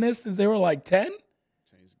been doing this since they were like 10.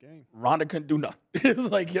 Changed the game. Ronda couldn't do nothing. It was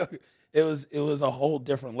like, yo, it was a whole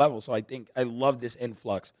different level. So I think I love this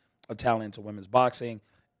influx of talent into women's boxing.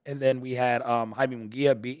 And then we had Jaime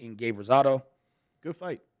Munguia beating Gabe Rosado. Good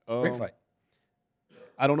fight. Great fight.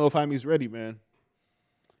 I don't know if Jaime's ready, man.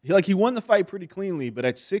 He won the fight pretty cleanly, but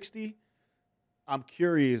at 60, I'm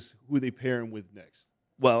curious who they pair him with next.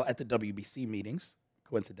 Well, at the WBC meetings,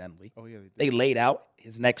 coincidentally, Oh, yeah, they laid out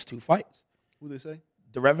his next 2 fights. Who they say?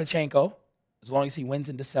 Derevchenko, as long as he wins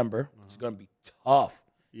in December, it's going to be tough.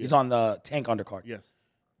 Yeah. He's on the Tank undercard. Yes.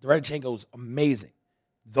 Derevchenko's amazing.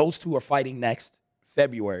 Those 2 are fighting next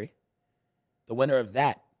February. The winner of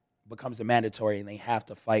that becomes a mandatory, and they have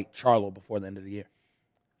to fight Charlo before the end of the year.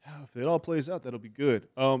 If it all plays out, that'll be good.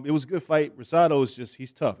 It was a good fight. Rosado is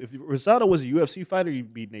he's tough. If Rosado was a UFC fighter,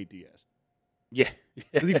 he'd beat Nate Diaz. Yeah.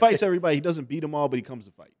 Because he fights everybody. He doesn't beat them all, but he comes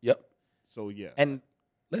to fight. Yep. So, yeah. And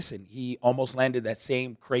listen, he almost landed that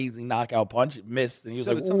same crazy knockout punch. It missed, and he was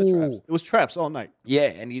Set like, a ton of traps. ooh. It was traps all night. Yeah,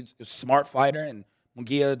 and he's a smart fighter, and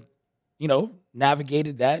Munguia,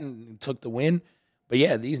 navigated that and took the win. But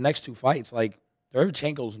yeah, these next 2 fights, like,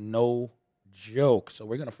 Derevchenko's no joke. So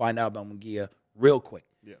we're going to find out about Munguia real quick.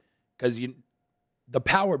 Yeah. Because the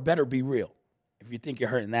power better be real if you think you're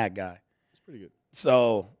hurting that guy. It's pretty good.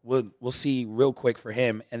 So we'll see real quick for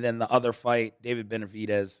him. And then the other fight, David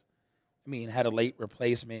Benavidez, had a late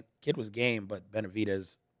replacement. Kid was game, but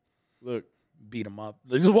Benavidez Look, beat him up.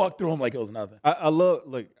 They just walked through him like it was nothing. I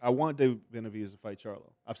want David Benavidez to fight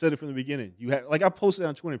Charlo. I've said it from the beginning. I posted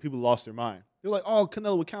on Twitter, people lost their mind. They're like, oh,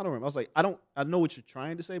 Canelo would counter him. I was like, I know what you're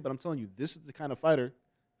trying to say, but I'm telling you, this is the kind of fighter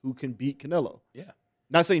who can beat Canelo. Yeah.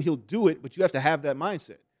 Not saying he'll do it, but you have to have that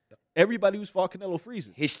mindset. Yep. Everybody who's fought Canelo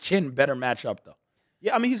freezes. His chin better match up, though.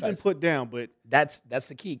 Yeah, he's been put down, but That's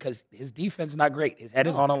the key because his defense is not great. His head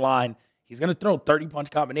is on a line. He's going to throw 30-punch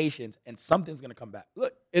combinations, and something's going to come back.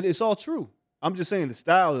 look, it's all true. I'm just saying the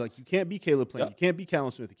style, like you can't beat Caleb Plant, you can't beat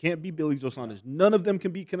Callum Smith, you can't beat Billy Joe Saunders. None of them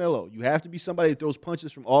can beat Canelo. You have to be somebody that throws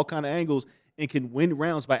punches from all kind of angles and can win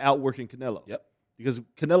rounds by outworking Canelo. Yep. Because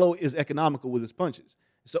Canelo is economical with his punches.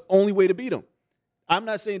 It's the only way to beat him. I'm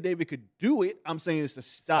not saying David could do it. I'm saying it's the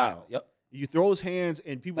style. Yep. You throw his hands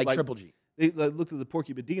and people Like Triple G. They looked at the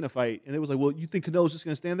Porky Medina fight and it was like, well, you think Canelo's just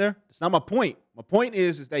going to stand there? That's not my point. My point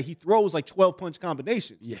is that he throws like 12-punch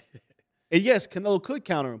combinations. Yeah. And yes, Canelo could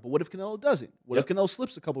counter him, but what if Canelo doesn't? What if Canelo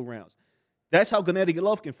slips a couple rounds? That's how Gennady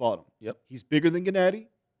Golovkin fought him. Yep. He's bigger than Gennady.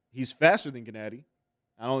 He's faster than Gennady.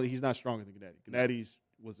 He's not stronger than Gennady. Gennady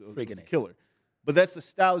was a killer. But that's the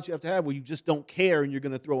style that you have to have where you just don't care and you're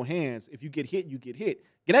going to throw hands. If you get hit, you get hit.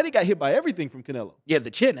 Gennady got hit by everything from Canelo. Yeah,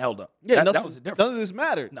 the chin held up. Yeah, that was the difference. None of this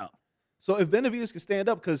mattered. No. So if Benavidez can stand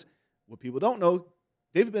up, because what people don't know,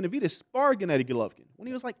 David Benavidez sparred Gennady Golovkin when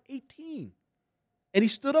he was like 18. And he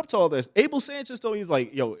stood up to all this. Abel Sanchez told me,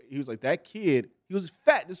 he was like, that kid, he was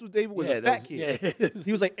fat. This was David was a fat kid. Yeah.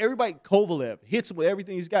 He was like, everybody, Kovalev, hits him with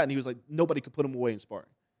everything he's got. And he was like, nobody could put him away in sparring.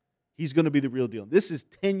 He's going to be the real deal. This is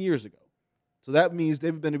 10 years ago. So that means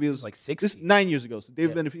David Benavidez was like 16. This is 9 years ago. So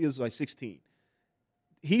David Benavidez was like 16.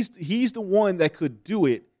 he's the one that could do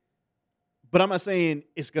it. But I'm not saying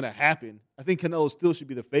it's gonna happen. I think Canelo still should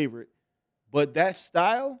be the favorite. But that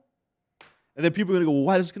style, and then people are gonna go, well,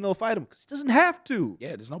 why does Canelo fight him? Because he doesn't have to.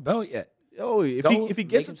 Yeah, there's no belt yet. Yo, if he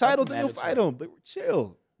gets the title, then he'll fight him. But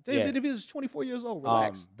chill. David Benavidez is 24 years old.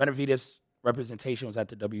 Relax. Benavidez' representation was at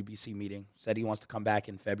the WBC meeting. Said he wants to come back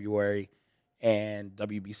in February, and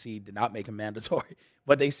WBC did not make him mandatory.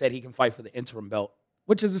 But they said he can fight for the interim belt,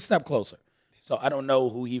 which is a step closer. So I don't know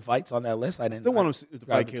who he fights on that list. I still want him to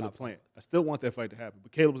fight Caleb Plant. I still want that fight to happen,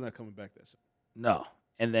 but Caleb's not coming back that soon. No,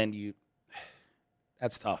 and then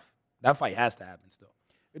that's tough. That fight has to happen still.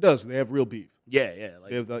 It does. They have real beef. Yeah,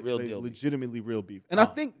 like they have real deal, legitimately real beef. And I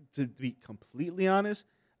think, to be completely honest,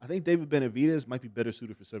 I think David Benavidez might be better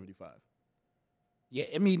suited for 75. Yeah,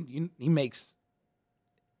 I mean,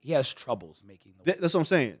 he has troubles making. That's what I'm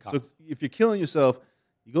saying. So if you're killing yourself,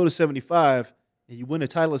 you go to 75. And you win a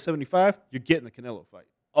title at 75, you're getting the Canelo fight.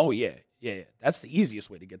 Oh, yeah. That's the easiest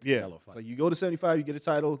way to get the Canelo fight. So you go to 75, you get a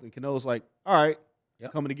title, then Canelo's like, all right, I'm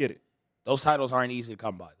coming to get it. Those titles aren't easy to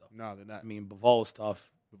come by, though. No, they're not. I mean, Bivol's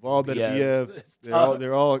tough. Bivol, Beterbiev,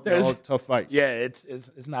 they're all tough fights. Yeah,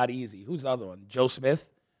 it's not easy. Who's the other one? Joe Smith?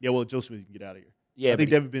 Yeah, well, Joe Smith, you can get out of here. Yeah, I think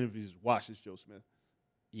David Benavidez watches Joe Smith.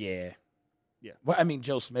 Yeah. Well, I mean,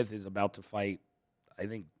 Joe Smith is about to fight, I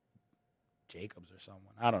think, Jacobs or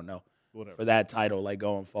someone. I don't know. Whatever. For that title, like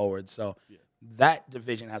going forward. So that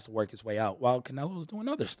division has to work its way out while Canelo's doing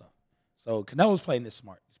other stuff. So Canelo's playing this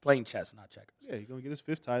smart. He's playing chess, not checkers. Yeah, he's going to get his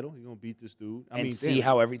 5th title. He's going to beat this dude. See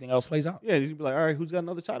how everything else plays out. Yeah, he's going to be like, all right, who's got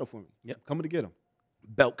another title for me? Yep. I'm coming to get him.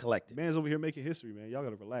 Belt collected. Man's over here making history, man. Y'all got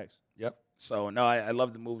to relax. Yep. So, no, I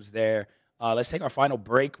love the moves there. Let's take our final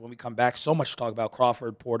break. When we come back, so much to talk about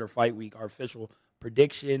Crawford-Porter Fight Week, our official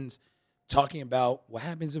predictions, talking about what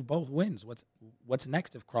happens if both wins. What's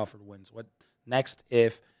next if Crawford wins? What next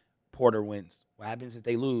if Porter wins? What happens if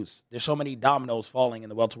they lose? There's so many dominoes falling in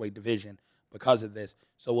the welterweight division because of this.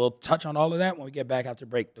 So we'll touch on all of that when we get back after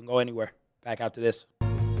break. Don't go anywhere. Back after this.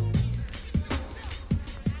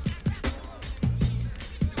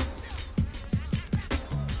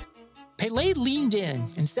 Pele leaned in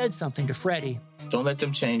and said something to Freddie. Don't let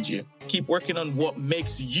them change you. Keep working on what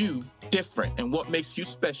makes you different and what makes you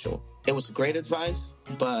special. It was great advice,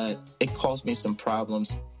 but it caused me some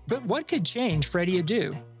problems. But what could change Freddie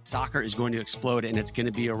Adu? Soccer is going to explode, and it's going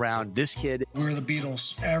to be around this kid. We're the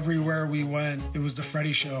Beatles. Everywhere we went, it was the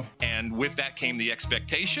Freddie show. And with that came the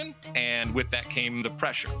expectation, and with that came the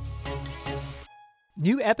pressure.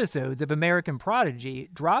 New episodes of American Prodigy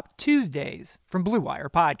drop Tuesdays from Blue Wire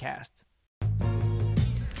Podcasts.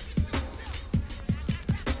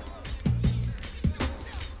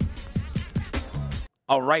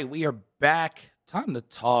 All right, we are back. Time to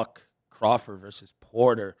talk Crawford versus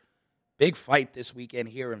Porter. Big fight this weekend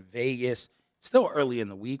here in Vegas. Still early in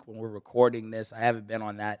the week when we're recording this. I haven't been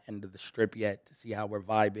on that end of the strip yet to see how we're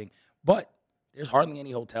vibing. But there's hardly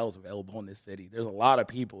any hotels available in this city. There's a lot of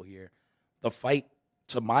people here. The fight,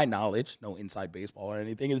 to my knowledge, no inside baseball or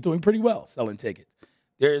anything, is doing pretty well selling tickets.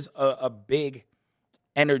 There's a big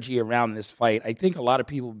energy around this fight. I think a lot of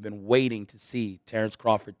people have been waiting to see Terrence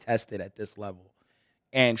Crawford tested at this level.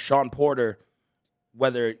 And Sean Porter,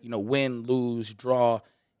 whether, win, lose, draw,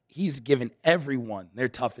 he's given everyone their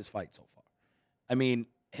toughest fight so far. I mean,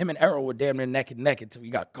 him and Errol were damn near neck and neck until he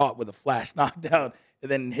got caught with a flash knockdown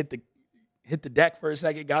and then hit the deck for a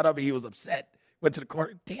second, got up, and he was upset. Went to the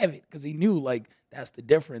corner, damn it, because he knew, that's the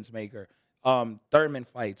difference maker. Thurman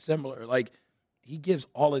fight, similar. He gives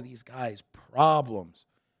all of these guys problems.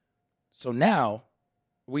 So now,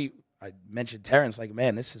 I mentioned Terrence,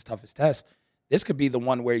 man, this is his toughest test. This could be the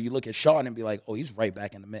one where you look at Sean and be like, oh, he's right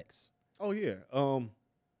back in the mix. Oh, yeah. Full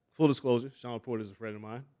disclosure, Sean Porter is a friend of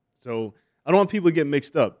mine. So I don't want people to get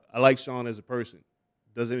mixed up. I like Sean as a person.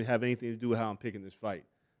 Doesn't have anything to do with how I'm picking this fight.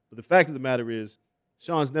 But the fact of the matter is,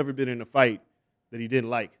 Sean's never been in a fight that he didn't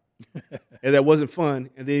like and that wasn't fun,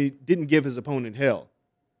 and they didn't give his opponent hell.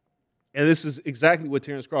 And this is exactly what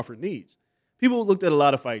Terrence Crawford needs. People looked at a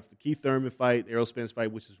lot of fights, the Keith Thurman fight, the Errol Spence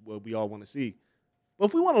fight, which is what we all want to see. But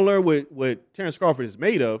if we want to learn what Terrence Crawford is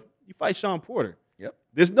made of, you fight Sean Porter. Yep.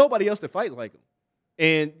 There's nobody else that fights like him.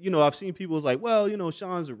 And, I've seen people like, well,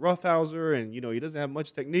 Sean's a roughhouser and, he doesn't have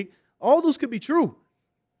much technique. All those could be true.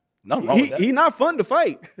 Nothing wrong with that. He's not fun to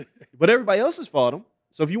fight, but everybody else has fought him.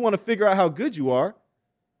 So if you want to figure out how good you are,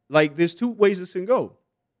 there's two ways this can go.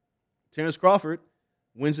 Terrence Crawford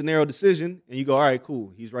wins a narrow decision, and you go, all right,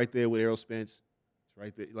 cool. He's right there with Errol Spence. He's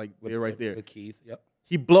right there, they're right there. With Keith, yep.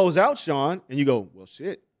 He blows out Sean, and you go, well,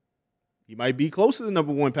 shit. He might be close to the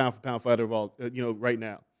number one pound-for-pound fighter of all, right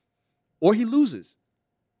now. Or he loses,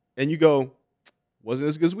 and you go, wasn't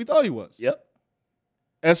as good as we thought he was. Yep.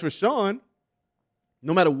 As for Sean,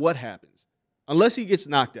 no matter what happens, unless he gets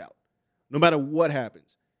knocked out, no matter what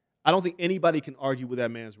happens, I don't think anybody can argue with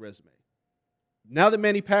that man's resume. Now that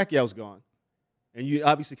Manny Pacquiao's gone, and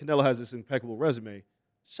obviously Canelo has this impeccable resume,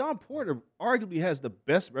 Sean Porter arguably has the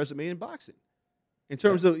best resume in boxing. In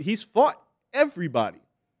terms of he's fought everybody.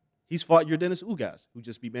 He's fought Yordenis Ugas, who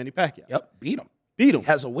just beat Manny Pacquiao. Yep, beat him. Beat him.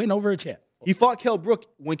 Has a win over a champ. He fought Kell Brook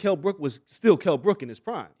when Kell Brook was still Kell Brook in his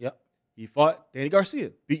prime. Yep. He fought Danny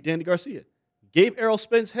Garcia, beat Danny Garcia. Gave Errol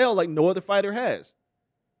Spence hell like no other fighter has.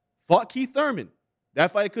 Fought Keith Thurman.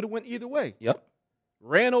 That fight could have went either way. Yep.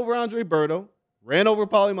 Ran over Andre Berto. Ran over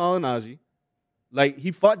Paulie Malignaggi. Like,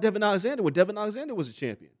 he fought Devin Alexander when Devin Alexander was a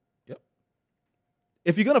champion. Yep.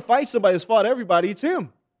 If you're going to fight somebody that's fought everybody, it's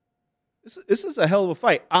him. This is a hell of a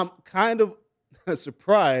fight. I'm kind of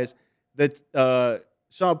surprised that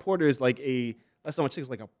Sean Porter is like last time I checked, is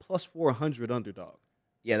like a plus 400 underdog.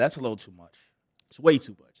 Yeah, that's a little too much. It's way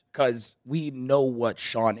too much. Because we know what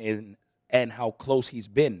Sean is and how close he's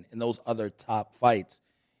been in those other top fights.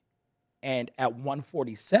 And at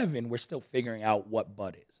 147, we're still figuring out what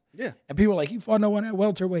Bud is. Yeah. And people are like, he fought no one at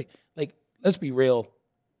welterweight. Like, let's be real.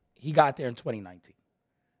 He got there in 2019.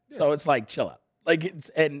 Yeah. So it's like, chill out. Like,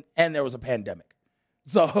 and there was a pandemic.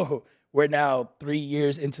 So we're now 3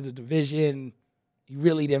 years into the division. He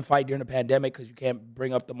really didn't fight during the pandemic because you can't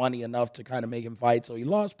bring up the money enough to kind of make him fight. So he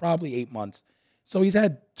lost probably 8 months. So he's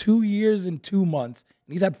had 2 years and 2 months,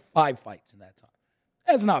 and he's had 5 fights in that time.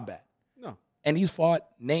 That's not bad. No. And he's fought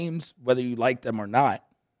names, whether you like them or not.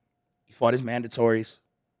 He fought his mandatories.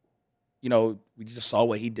 You know, we just saw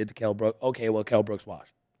what he did to Kell Brook. Okay, well, Kell Brook's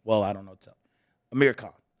washed. Well, I don't know what to tell. Amir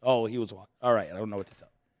Khan. Oh, he was washed. All right, I don't know what to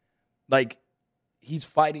tell. Like, he's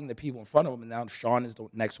fighting the people in front of him, and now Sean is the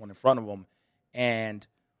next one in front of him. And,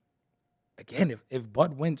 again, if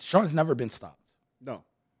Bud wins, Sean's never been stopped. No.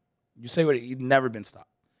 You say what, he's never been stopped.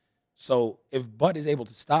 So if Bud is able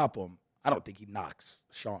to stop him, I don't think he knocks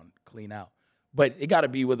Sean clean out. But it got to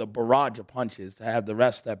be with a barrage of punches to have the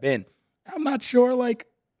ref step in. I'm not sure, like,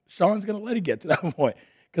 Sean's going to let it get to that point.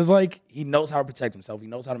 Because, like, he knows how to protect himself. He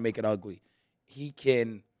knows how to make it ugly. He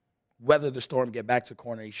can weather the storm, get back to the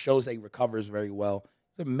corner. He shows that he recovers very well.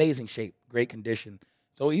 He's in amazing shape, great condition.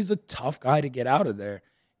 So he's a tough guy to get out of there.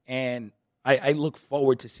 And I look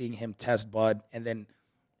forward to seeing him test Bud. And then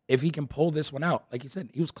if he can pull this one out, like you said,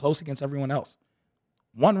 he was close against everyone else.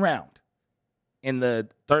 1 round in the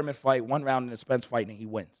Thurman fight, 1 round in the Spence fight, and he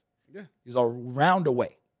wins. Yeah. He's a round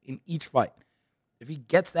away in each fight. If he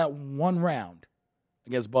gets that 1 round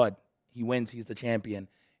against Bud, he wins, he's the champion.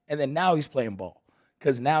 And then now he's playing ball.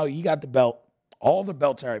 Because now he got the belt. All the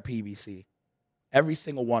belts are at PBC. Every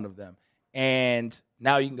single one of them. And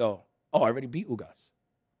now you can go, oh, I already beat Ugas.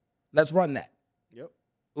 Let's run that. Yep.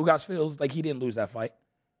 Ugas feels like he didn't lose that fight.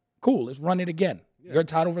 Cool, let's run it again. Yeah. Your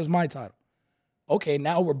title versus my title. Okay,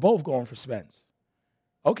 now we're both going for Spence.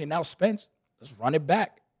 Okay, now Spence, let's run it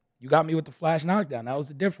back. You got me with the flash knockdown. That was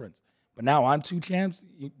the difference. But now I'm 2 champs.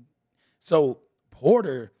 So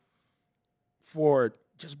Porter, for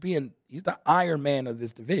just being, he's the Iron Man of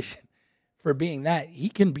this division. For being that, he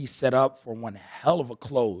can be set up for one hell of a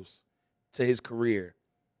close to his career.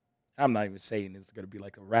 I'm not even saying it's going to be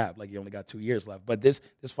like a wrap, like he only got 2 years left. But this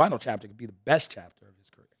final chapter could be the best chapter of his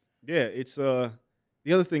career. Yeah, it's the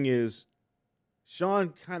other thing is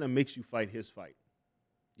Sean kind of makes you fight his fight.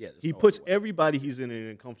 Yeah, he puts everybody he's in an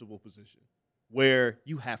uncomfortable position where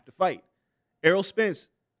you have to fight. Errol Spence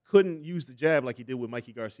couldn't use the jab like he did with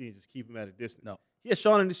Mikey Garcia and just keep him at a distance. No. He had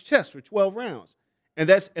Sean in his chest for 12 rounds. And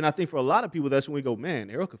I think for a lot of people, that's when we go, man,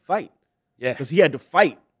 Errol could fight. Yeah. Because he had to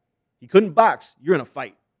fight. He couldn't box. You're in a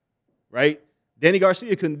fight, right? Danny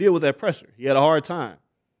Garcia couldn't deal with that pressure. He had a hard time.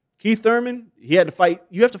 Keith Thurman, he had to fight.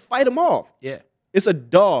 You have to fight him off. Yeah. It's a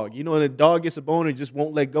dog. You know, when a dog gets a bone and just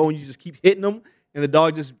won't let go and you just keep hitting him and the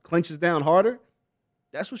dog just clenches down harder.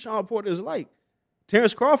 That's what Sean Porter is like.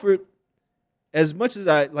 Terrence Crawford, as much as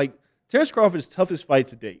Terrence Crawford's toughest fight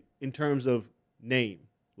to date in terms of name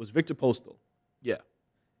was Victor Postal. Yeah.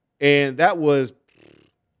 And that was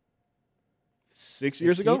 6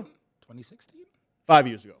 years ago? 2016? 5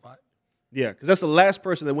 years ago. 5? Yeah, because that's the last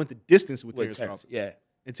person that went the distance with Terrence Crawford. Yeah.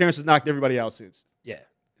 And Terrence has knocked everybody out since. Yeah.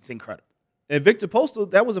 It's incredible. And Victor Postal,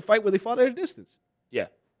 that was a fight where they fought at a distance. Yeah. It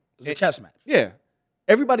was a chess match. Yeah.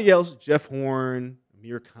 Everybody else, Jeff Horn,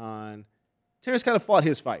 Amir Khan, Terrence kind of fought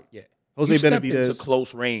his fight. Yeah. Jose you step Benavidez. into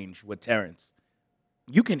close range with Terrence.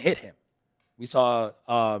 You can hit him. We saw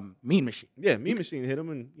Mean Machine. Yeah, Mean Machine hit him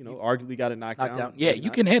and, arguably got a knockdown. Yeah,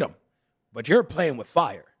 you can hit him. But you're playing with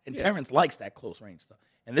fire. And Terrence likes that close range stuff.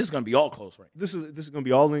 And this is going to be all close range. This is going to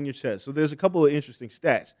be all in your chest. So there's a couple of interesting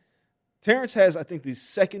stats. Terrence has, I think, the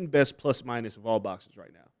second best plus-minus of all boxers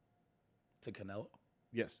right now. To Canelo?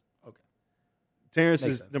 Yes. Okay. Terrence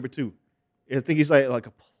Makes is sense. number 2. I think he's like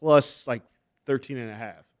a plus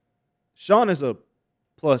 13.5. Sean is a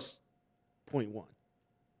plus 0.1.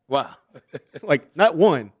 Wow. Like, not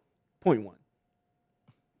 1, 0.1.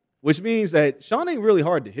 Which means that Sean ain't really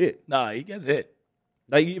hard to hit. Nah, he gets hit.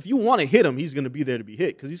 Like, if you want to hit him, he's going to be there to be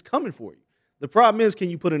hit because he's coming for you. The problem is, can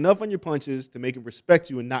you put enough on your punches to make him respect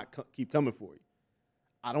you and not keep coming for you?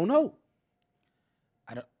 I don't know.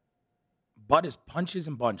 But it's punches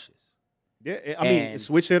and bunches. Yeah, I mean, a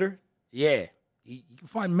switch hitter. Yeah. He can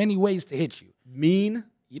find many ways to hit you. Mean.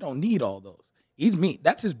 You don't need all those. He's mean.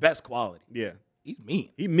 That's his best quality. Yeah. He's mean.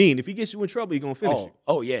 He mean. If he gets you in trouble, he's going to finish you.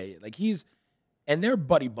 Oh, yeah. Like, and they're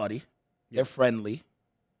buddy. They're friendly.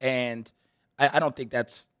 And I don't think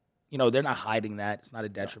that's, they're not hiding that. It's not a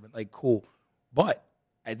detriment. Like, cool. But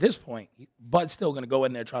at this point, Bud's still going to go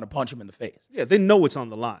in there trying to punch him in the face. Yeah, they know it's on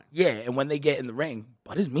the line. Yeah, and when they get in the ring,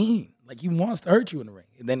 Bud is mean. Like, he wants to hurt you in the ring.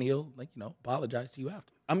 And then he'll, apologize to you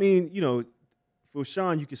after. I mean, for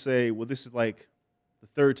Sean, you could say, well, this is like the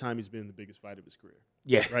third time he's been in the biggest fight of his career.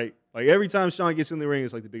 Yeah. Right? Like, every time Sean gets in the ring,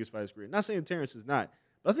 it's like the biggest fight of his career. Not saying Terrence is not.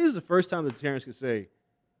 But I think this is the first time that Terrence could say,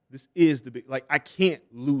 this is the big, I can't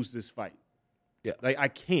lose this fight. Yeah. Like, I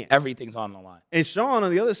can't. Everything's on the line. And Sean, on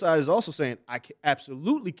the other side, is also saying,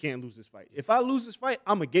 absolutely can't lose this fight. If I lose this fight,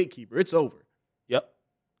 I'm a gatekeeper. It's over. Yep.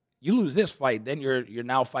 You lose this fight, then you're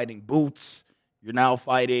now fighting Boots. You're now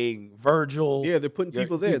fighting Virgil. Yeah, they're putting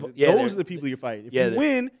people there. Yeah, those are the people you're fighting. If you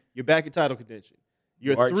win, you're back in title contention.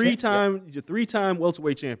 You're a three-time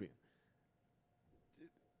welterweight champion.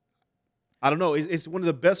 I don't know. It's one of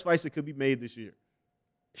the best fights that could be made this year.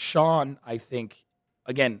 Sean, I think,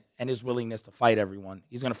 again, and his willingness to fight everyone,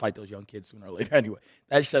 he's going to fight those young kids sooner or later anyway.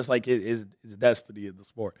 That's just like his destiny in the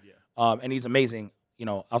sport. Yeah. And he's amazing,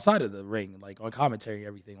 outside of the ring, like on commentary and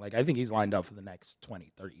everything. Like, I think he's lined up for the next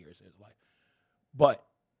 20, 30 years of his life. But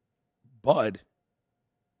Bud,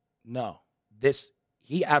 no.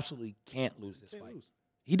 He absolutely can't lose this fight.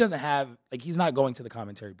 He doesn't have, he's not going to the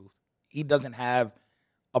commentary booth. He doesn't have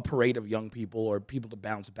a parade of young people or people to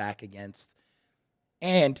bounce back against.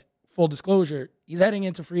 And full disclosure, he's heading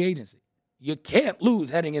into free agency. You can't lose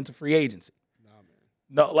heading into free agency.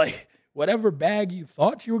 No, whatever bag you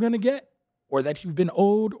thought you were going to get or that you've been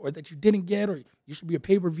owed or that you didn't get or you should be a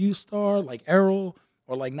pay-per-view star like Errol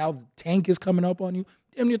or now the Tank is coming up on you.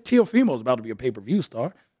 Damn near Teofimo's about to be a pay-per-view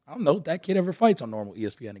star. I don't know if that kid ever fights on normal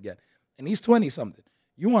ESPN again. And he's 20-something.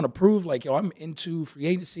 You want to prove, I'm into free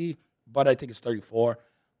agency, but I think it's 34.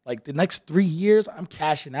 The next 3 years, I'm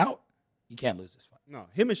cashing out. You can't lose this fight. No,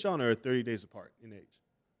 him and Sean are 30 days apart in age.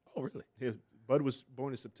 Oh, really? Bud was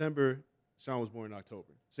born in September. Sean was born in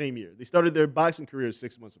October. Same year. They started their boxing careers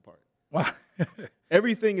 6 months apart. Wow.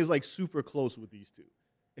 Everything is super close with these two,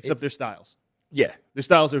 except their styles. Yeah. Their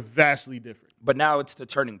styles are vastly different. But now it's the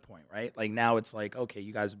turning point, right? Now it's okay,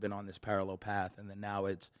 you guys have been on this parallel path, and then now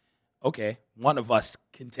it's, okay, one of us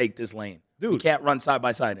can take this lane. Dude. We can't run side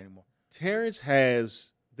by side anymore. Terrence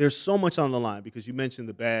there's so much on the line because you mentioned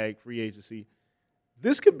the bag, free agency.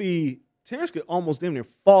 Terrence could almost damn near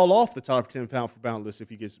fall off the top 10 pound for pound list if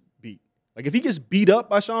he gets beat. If he gets beat up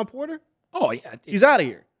by Sean Porter, he's out of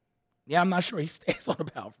here. Yeah, I'm not sure he stays on the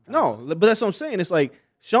pound for pound. No, but that's what I'm saying. It's I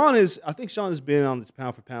think Sean has been on this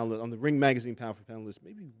pound for pound list, on the Ring Magazine pound for pound list,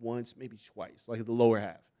 maybe once, maybe twice, the lower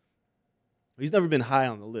half. He's never been high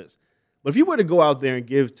on the list. But if you were to go out there and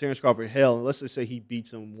give Terrence Crawford hell, and let's just say he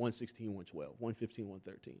beats him 116, 112, 115,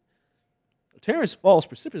 113, Terrence falls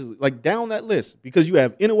precipitously, down that list because you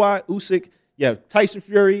have Inoue, Usyk, you have Tyson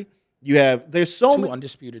Fury, there's so many. Two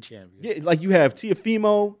undisputed champions. Yeah, you have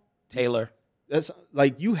Teofimo. Taylor. That's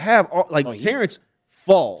you have all, Terrence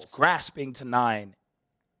falls. Grasping to 9.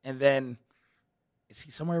 And then, is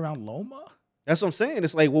he somewhere around Loma? That's what I'm saying.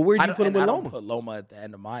 It's where do you put him with Loma? I don't put Loma at the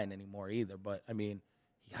end of mine anymore either. But, he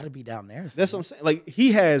got to be down there. That's what I'm saying.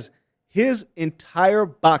 He has his entire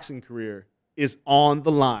boxing career is on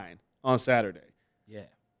the line on Saturday. Yeah.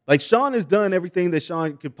 Sean has done everything that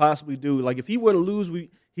Sean could possibly do. If he were to lose,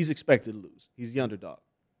 he's expected to lose. He's the underdog.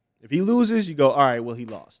 If he loses, you go, all right, well, he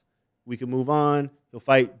lost. We can move on. He'll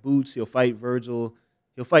fight Boots. He'll fight Virgil.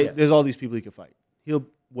 He'll fight. Yeah. There's all these people he can fight.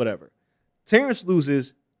 Whatever. Terrence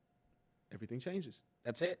loses, everything changes.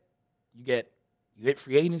 That's it. You hit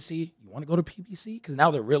free agency. You want to go to PBC? Because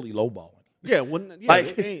now they're really lowballing. Yeah,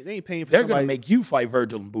 they ain't paying for. They're going to make you fight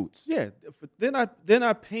Virgil and Boots. Yeah, they're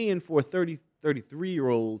not paying for a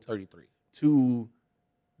 33-year-old 33 to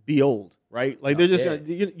be old, right? They're just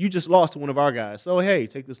you just lost to one of our guys, so hey,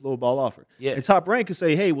 take this lowball offer. Yeah, and Top Rank can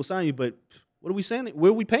say, hey, we'll sign you, but what are we saying? What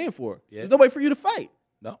are we paying for? Yeah. There's nobody for you to fight.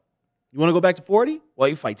 No, You want to go back to 40? Well,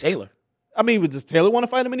 you fight Taylor. I mean, does Taylor want to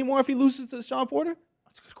fight him anymore if he loses to Sean Porter?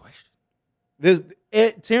 That's a good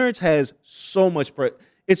question. Terrence has so much pressure.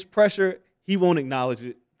 It's pressure. He won't acknowledge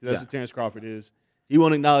it. That's what Terrence Crawford is. He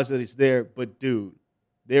won't acknowledge that it's there. But, dude,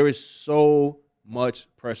 there is so much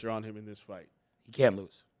pressure on him in this fight. He can't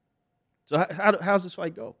lose. So how's this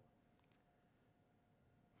fight go?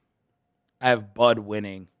 I have Bud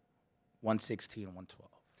winning 116 and 112.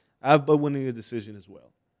 I have Bud winning a decision as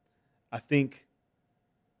well. I think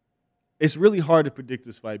it's really hard to predict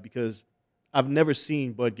this fight because I've never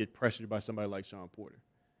seen Bud get pressured by somebody like Sean Porter.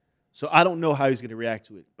 So I don't know how he's going to react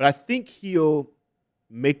to it. But I think he'll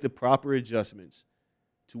make the proper adjustments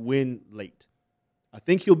to win late. I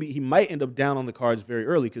think he might end up down on the cards very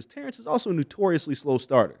early because Terrence is also a notoriously slow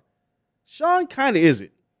starter. Sean kind of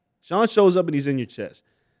isn't. Sean shows up and he's in your chest.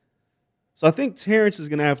 So I think Terrence is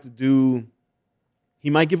going to have to he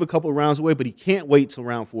might give a couple of rounds away, but he can't wait till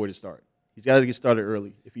round 4 to start. He's got to get started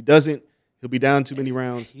early. If he doesn't, he'll be down too many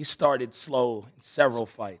rounds. He started slow in several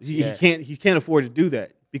fights. He can't afford to do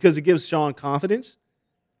that because it gives Sean confidence,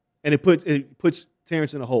 and it puts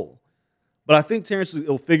Terrence in a hole. But I think Terrence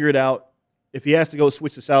will figure it out. If he has to go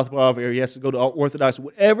switch to southpaw or he has to go to orthodox,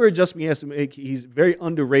 whatever adjustment he has to make, he's very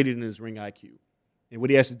underrated in his ring IQ. And what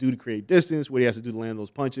he has to do to create distance, what he has to do to land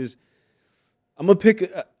those punches. I'm gonna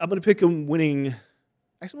pick him winning.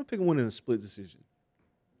 Actually, I'm gonna pick him winning a split decision.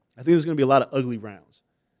 I think there's gonna be a lot of ugly rounds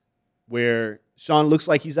where Sean looks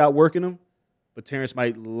like he's outworking him, but Terrence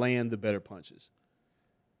might land the better punches.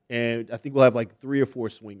 And I think we'll have like 3 or 4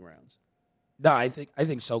 swing rounds. No, I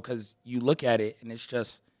think so because you look at it and it's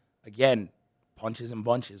just, again, punches and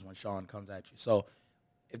bunches when Sean comes at you. So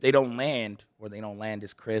if they don't land or they don't land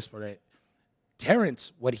as crisp,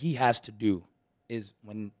 Terrence, what he has to do is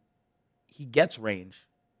when he gets range,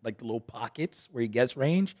 like the little pockets where he gets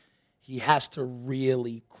range, he has to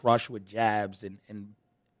really crush with jabs and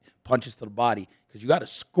punches to the body because you got to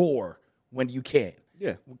score when you can.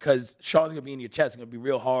 Yeah. Because Sean's going to be in your chest. It's going to be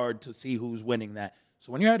real hard to see who's winning that.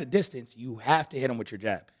 So when you're at a distance, you have to hit him with your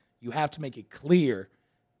jab. You have to make it clear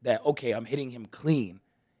that, okay, I'm hitting him clean.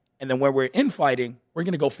 And then when we're infighting, we're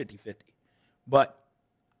going to go 50-50. But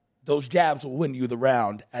those jabs will win you the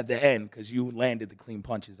round at the end because you landed the clean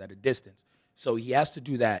punches at a distance. So he has to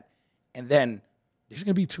do that. And then there's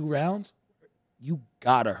going to be 2 rounds. You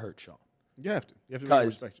got to hurt Sean. You have to. You have to make him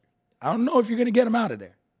respect you. I don't know if you're going to get him out of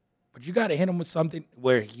there. But you got to hit him with something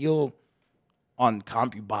where he'll, on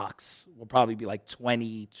CompuBox, will probably be like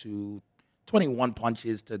 20 to 21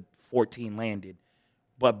 punches to 14 landed.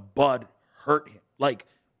 But Bud hurt him. Like,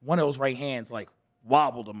 one of those right hands, like,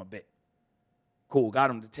 wobbled him a bit. Cool, got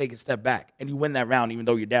him to take a step back. And you win that round even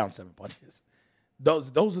though you're down 7 punches.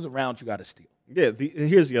 Those are the rounds you got to steal. Yeah, and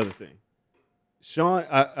here's the other thing. Sean,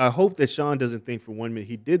 I hope that Sean doesn't think for 1 minute.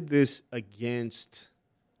 He did this against,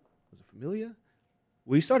 was it Familia?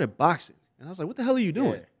 Well, he started boxing. And I was like, what the hell are you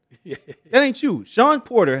doing? Yeah. That ain't you. Sean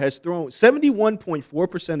Porter has thrown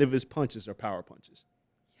 71.4% of his punches are power punches.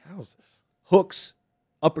 Yowzers. Hooks,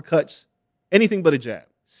 uppercuts, anything but a jab.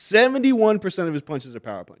 71% of his punches are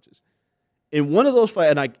power punches. In one of those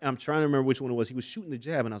fights, and I'm trying to remember which one it was, he was shooting the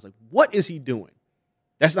jab, and I was like, what is he doing?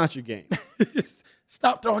 That's not your game.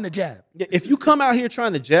 Stop throwing the jab. Yeah, if you come out here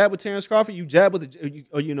trying to jab with Terrence Crawford, you jab with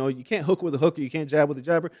you can't hook with a hooker, you can't jab with a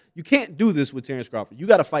jabber. You can't do this with Terrence Crawford. You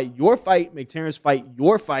got to fight your fight, make Terrence fight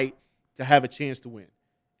your fight to have a chance to win,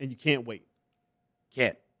 and you can't wait.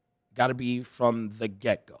 Can't. Got to be from the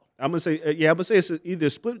get-go. I'm gonna say it's either a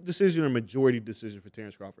split decision or majority decision for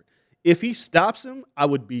Terrence Crawford. If he stops him, I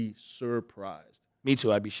would be surprised. Me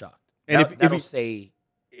too. I'd be shocked. And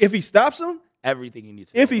if he stops him, everything you need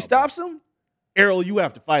to know. If he stops him, Errol, you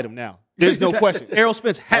have to fight him now. There's no question. Errol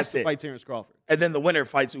Spence has to fight Terrence Crawford. And then the winner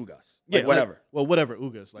fights Ugas. Like, whatever. Whatever,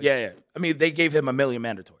 Ugas. Like, yeah. I mean, they gave him $1 million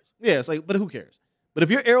mandatories. Yeah, it's like, but who cares? But if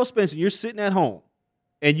you're Errol Spence and you're sitting at home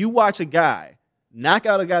and you watch a guy knock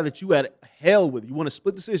out a guy that you had hell with, you want a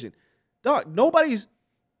split decision, dog, nobody's,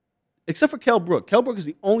 except for Kell Brook. Kell Brook is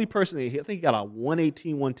the only person that I think he got a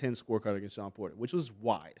 118, 110 scorecard against Sean Porter, which was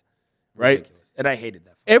wide. Right? Ridiculous. And I hated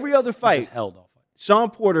that fight. Every other fight, held off. Sean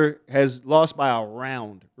Porter has lost by a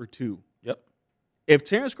round or 2. Yep. If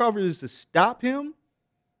Terrence Crawford is to stop him,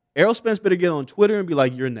 Errol Spence better get on Twitter and be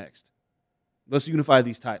like, you're next. Let's unify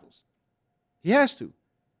these titles. He has to,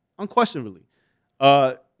 unquestionably.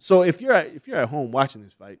 So if you're at home watching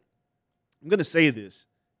this fight, I'm going to say this,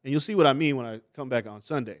 and you'll see what I mean when I come back on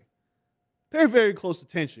Sunday. Pay very close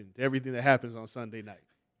attention to everything that happens on Sunday night.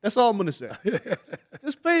 That's all I'm going to say.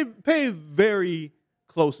 Just pay very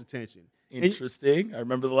close attention. Interesting. I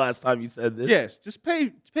remember the last time you said this. Yes, just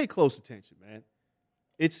pay close attention, man.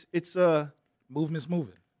 It's movement's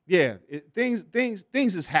moving. Yeah, things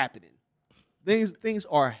is happening. Things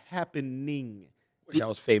are happening. Wish I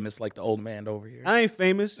was famous like the old man over here. I ain't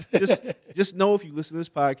famous. Just know if you listen to this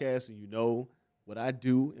podcast and you know what I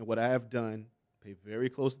do and what I have done, pay very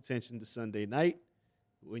close attention to Sunday night.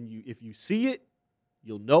 If you see it,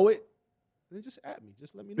 you'll know it. Then just at me.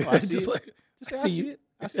 Just let me know. I see it.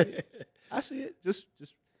 I see it. I see it. Just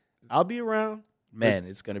I'll be around. Man,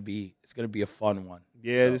 it's gonna be a fun one.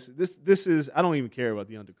 Yeah, so. this is. I don't even care about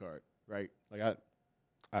the undercard, right? Like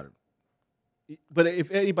I don't. But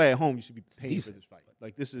if anybody at home, you should be paying for this fight.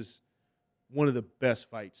 Like this is one of the best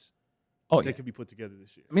fights that can be put together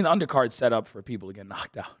this year. I mean, the undercard's set up for people to get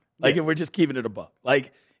knocked out. Like if we're just keeping it above.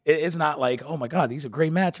 Like it's not like, oh my God, these are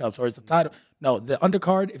great matchups or it's a title. No, the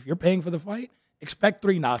undercard, if you're paying for the fight, expect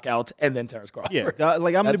 3 knockouts and then Terrence Crawford. Yeah,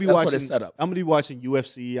 like I'm gonna be watching. What it's set up. I'm gonna be watching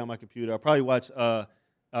UFC on my computer. I'll probably watch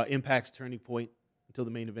Impact's Turning Point until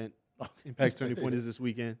the main event. Impact's Turning Point is this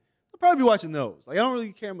weekend. I'll probably be watching those. Like I don't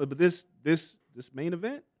really care, but this main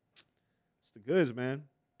event, it's the goods, man.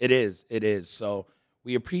 It is. So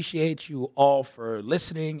we appreciate you all for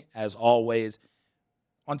listening. As always,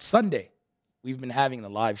 on Sunday, we've been having the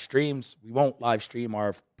live streams. We won't live stream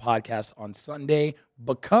our podcast on Sunday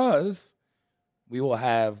because we will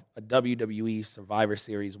have a WWE Survivor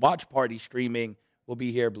Series watch party streaming. We'll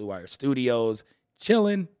be here, Blue Wire Studios,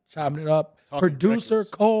 chilling, chopping it up. Producer reckless.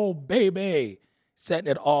 Cole, baby, setting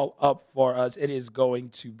it all up for us. It is going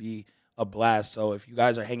to be a blast. So if you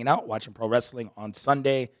guys are hanging out, watching pro wrestling on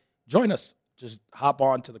Sunday, join us. Just hop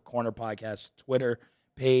on to the Corner Podcast Twitter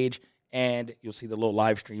page, and you'll see the little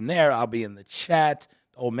live stream there. I'll be in the chat.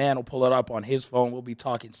 The old man will pull it up on his phone. We'll be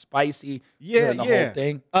talking spicy during the whole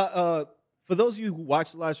thing. For those of you who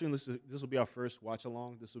watch the live stream, this will be our first watch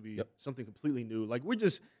along. This will be something completely new. Like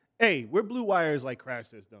we're Blue Wires like Crash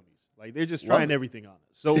Test Dummies. Like they're just trying everything on us.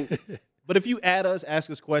 So, but if you add us,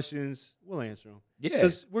 ask us questions, we'll answer them. Yeah,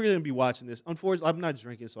 because we're gonna be watching this. Unfortunately, I'm not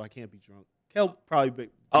drinking, so I can't be drunk. Kel probably be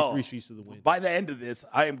 3 sheets to the wind. By the end of this,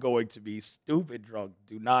 I am going to be stupid drunk.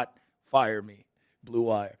 Do not fire me, Blue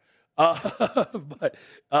Wire. But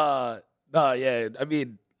yeah. I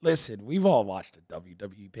mean, listen, we've all watched a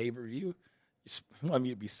WWE pay-per-view. You want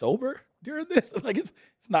me to be sober during this? Like it's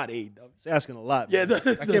not AEW. It's asking a lot. Yeah,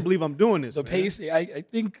 I can't believe I'm doing this. The pacing, I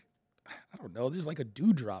think, I don't know. There's like a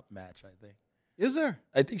Dewdrop match. I think. Is there?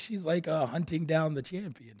 I think she's like hunting down the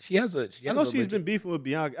champion. She has I know she's been beefing with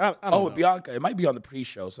Bianca. I don't know. With Bianca. It might be on the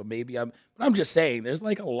pre-show, so maybe but I'm just saying, there's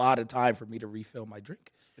like a lot of time for me to refill my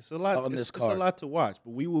drink. It's a lot on this card. It's a lot to watch,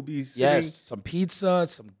 but we will be sitting. Yes, some pizza,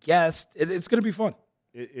 some guests. It's going to be fun.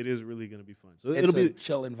 It is really going to be fun. So it'll be a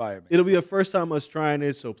chill environment. It'll be a first time us trying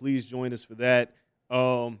it, so please join us for that.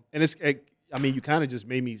 And you kind of just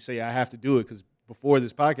made me say I have to do it because before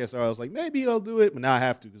this podcast, I was like, maybe I'll do it, but now I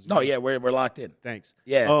have to. We're locked in. Thanks.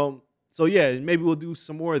 Yeah. So yeah, maybe we'll do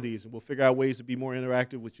some more of these, and we'll figure out ways to be more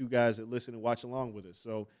interactive with you guys that listen and watch along with us.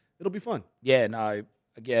 So it'll be fun. Yeah. No.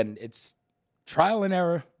 Again, it's trial and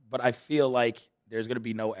error, but I feel like there's going to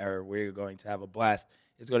be no error. We're going to have a blast.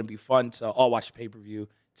 It's going to be fun to all watch the pay-per-view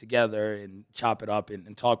together and chop it up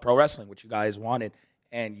and talk pro wrestling, which you guys wanted,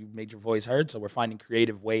 and you made your voice heard. So we're finding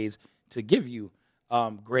creative ways to give you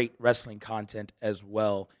great wrestling content as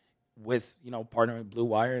well with, partnering with Blue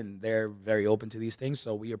Wire, and they're very open to these things.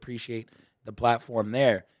 So we appreciate the platform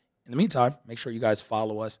there. In the meantime, make sure you guys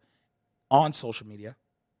follow us on social media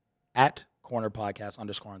at Corner Podcast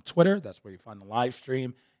 _ on Twitter. That's where you find the live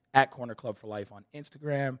stream. At Corner Club for Life on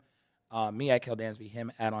Instagram. Me at Kel Dansby,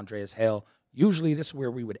 him at Andreas Hale. Usually this is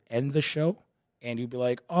where we would end the show, and you'd be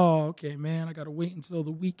like, oh, okay, man, I got to wait until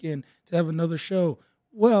the weekend to have another show.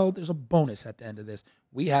 Well, there's a bonus at the end of this.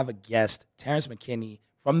 We have a guest, Terrence McKinney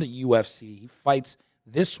from the UFC. He fights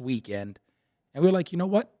this weekend, and we're like, you know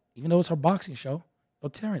what? Even though it's our boxing show,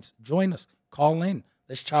 Terrence, join us. Call in.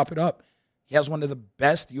 Let's chop it up. He has one of the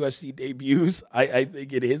best UFC debuts, I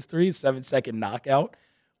think, in history, 7-second knockout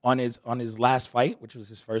on his last fight, which was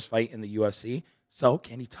his first fight in the UFC. So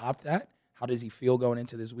can he top that? How does he feel going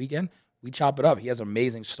into this weekend? We chop it up. He has an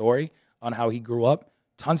amazing story on how he grew up.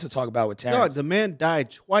 Tons to talk about with Terrence. The man died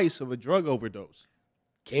twice of a drug overdose.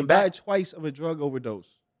 Died twice of a drug overdose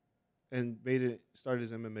and started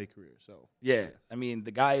his MMA career. So yeah, I mean,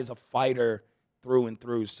 the guy is a fighter through and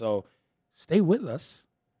through. So stay with us.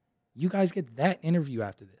 You guys get that interview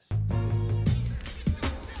after this.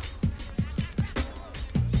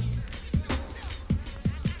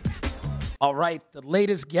 All right, the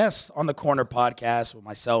latest guest on the Corner Podcast with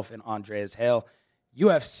myself and Andreas Hale,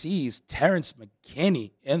 UFC's Terrence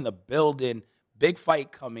McKinney in the building. Big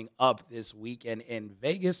fight coming up this weekend in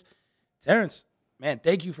Vegas. Terrence, man,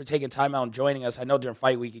 thank you for taking time out and joining us. I know during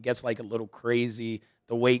fight week it gets like a little crazy.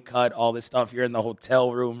 the weight cut, all this stuff. You're in the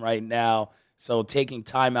hotel room right now. So taking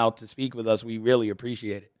time out to speak with us, we really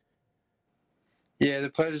appreciate it. Yeah, the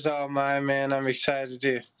pleasure's all mine, man. I'm excited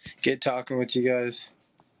to get talking with you guys.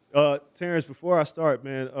 Terrence, before I start,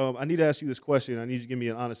 man, I need to ask you this question. I need you to give me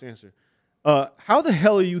an honest answer. How the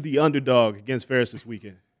hell are you the underdog against Ferris this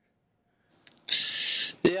weekend?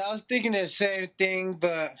 Yeah, I was thinking the same thing,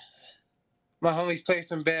 but my homies play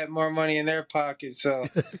some bet, more money in their pocket, so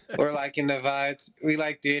we're liking the vibes. We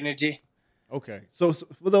like the energy. Okay. So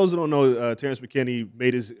for those who don't know, Terrence McKinney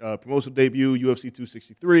made his promotional debut, UFC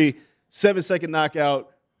 263, 7-second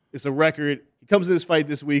knockout. It's a record. He comes to this fight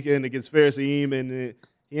this weekend against Ferris Aim, and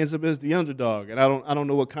he ends up as the underdog. And I don't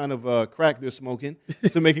know what kind of crack they're smoking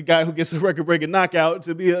to make a guy who gets a record-breaking knockout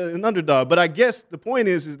to be an underdog. But I guess the point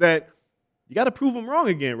is that you got to prove him wrong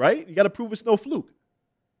again, right? You got to prove it's no fluke.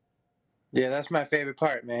 Yeah, that's my favorite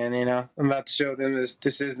part, man. You know, I'm about to show them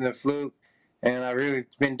this isn't a fluke, and I've really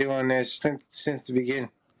been doing this since the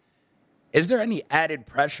beginning. Is there any added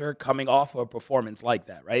pressure coming off of a performance like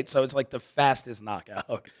that, right? So it's like the fastest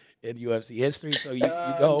knockout in UFC history. So you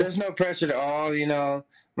go. There's no pressure at all. You know,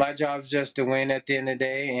 my job's just to win at the end of the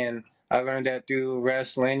day, and I learned that through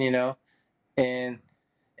wrestling. You know, and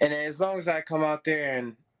as long as I come out there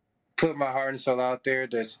and put my heart and soul out there,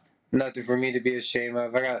 there's nothing for me to be ashamed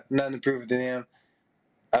of. I got nothing to prove to them.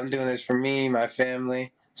 I'm doing this for me, my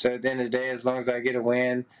family. So at the end of the day, as long as I get a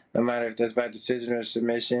win, no matter if that's by decision or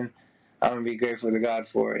submission, I'm going to be grateful to God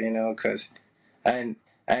for it, you know, because I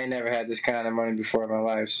ain't never had this kind of money before in my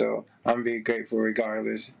life. So I'm going to be grateful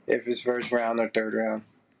regardless if it's first round or third round.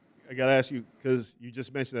 I got to ask you, because you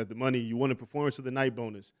just mentioned that the money, you won a performance of the night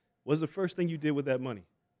bonus. What was the first thing you did with that money?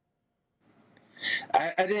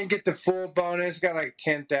 I didn't get the full bonus, got like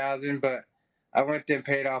 $10,000, but I went there and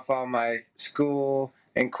paid off all my school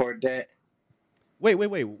and court debt. Wait.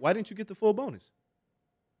 Why didn't you get the full bonus?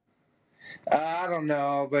 I don't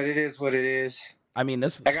know, but it is what it is. I mean,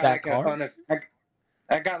 this is I got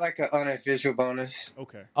like an unofficial bonus.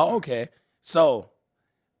 Okay. Oh, okay. So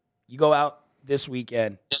you go out this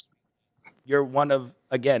weekend. You're one of,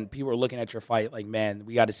 again, people are looking at your fight like, man,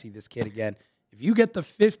 we got to see this kid again. If you get the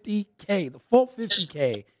 $50K, the full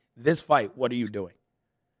 $50K, this fight, what are you doing?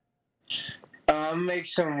 Make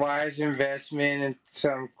some wise investment in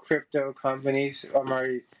some crypto companies. I'm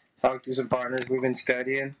already talked to some partners we've been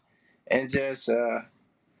studying, and just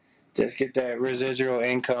get that residual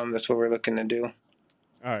income. That's what we're looking to do.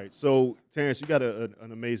 All right. So, Terrence, you got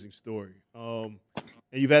an amazing story. And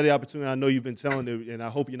you've had the opportunity. I know you've been telling it, and I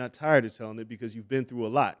hope you're not tired of telling it because you've been through a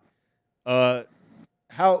lot.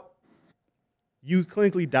 How you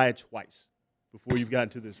clinically died twice before you've gotten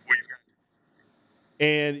to this point.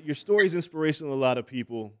 And your story is inspirational to a lot of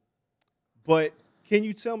people. But can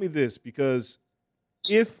you tell me this? Because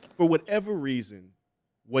if, for whatever reason,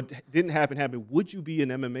 what didn't happen, would you be an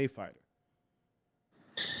MMA fighter?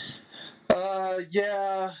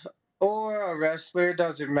 Yeah, or a wrestler,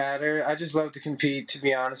 doesn't matter. I just love to compete, to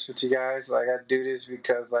be honest with you guys. Like, I do this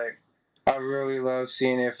because, like, I really love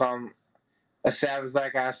seeing if I'm a savage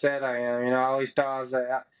like I said I am. You know, I always thought I was like,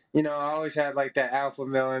 I always had, like, that alpha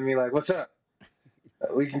male in me, like, what's up?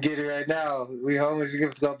 We can get it right now. We homies, we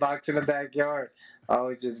can go box in the backyard. I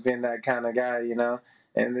always just been that kind of guy, you know?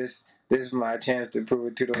 And this is my chance to prove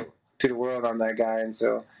it to the world I'm that guy, and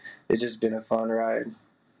so it's just been a fun ride.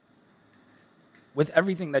 With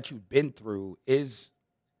everything that you've been through, I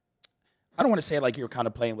don't want to say like you're kind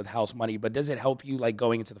of playing with house money, but does it help you like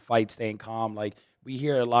going into the fight, staying calm? Like we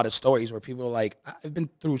hear a lot of stories where people are like, I've been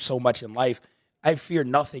through so much in life, I fear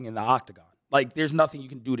nothing in the octagon. Like there's nothing you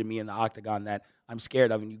can do to me in the octagon that I'm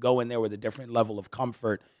scared of. And you go in there with a different level of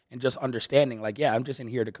comfort and just understanding like, yeah, I'm just in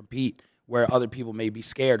here to compete where other people may be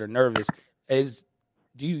scared or nervous.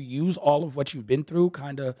 Do you use all of what you've been through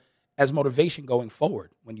kind of as motivation going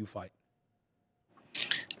forward when you fight?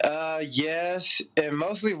 Yes, and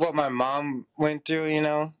mostly what my mom went through, you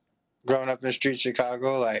know, growing up in the street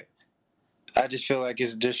Chicago. Like, I just feel like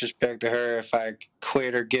it's disrespect to her if I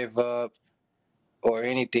quit or give up or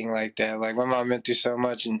anything like that. Like, my mom went through so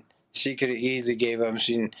much, and she could have easily gave up.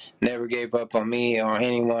 She never gave up on me or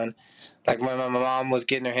anyone. Like, when my mom was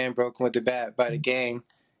getting her hand broken with the bat by the gang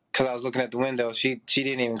because I was looking at the window, she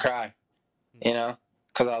didn't even cry, you know,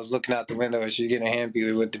 because I was looking out the window and she was getting her hand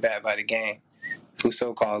beat with the bat by the gang, who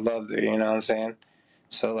so-called loved her, you know what I'm saying?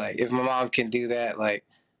 So, like, if my mom can do that, like,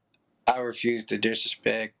 I refuse to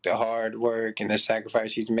disrespect the hard work and the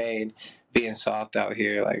sacrifice she's made being soft out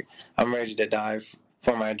here. Like, I'm ready to die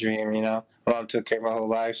for my dream, you know? My mom took care of my whole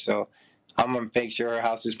life, so I'm going to make sure her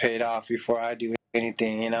house is paid off before I do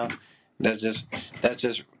anything, you know? That's just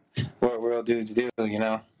what real dudes do, you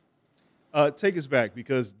know? Take us back,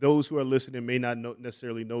 because those who are listening may not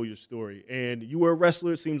necessarily know your story. And you were a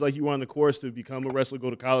wrestler. It seems like you were on the course to become a wrestler, go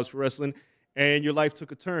to college for wrestling, and your life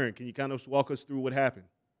took a turn. Can you kind of walk us through what happened?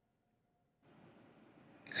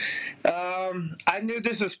 I knew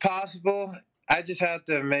this was possible. I just had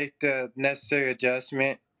to make the necessary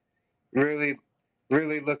adjustment, really,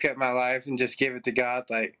 really look at my life and just give it to God.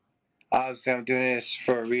 Like, obviously, I'm doing this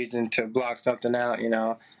for a reason, to block something out. You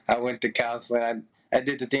know, I went to counseling. I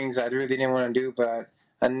did the things I really didn't want to do, but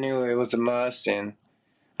I knew it was a must, and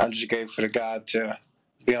I'm just grateful to God to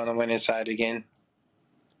be on the winning side again.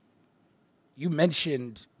 You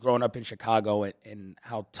mentioned growing up in Chicago and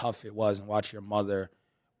how tough it was, and watching your mother.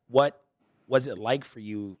 What was it like for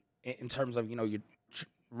you in terms of, your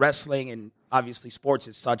wrestling, and obviously sports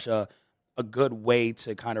is such a good way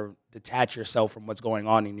to kind of detach yourself from what's going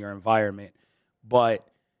on in your environment. But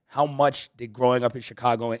how much did growing up in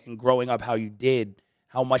Chicago and growing up how you did,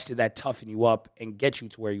 how much did that toughen you up and get you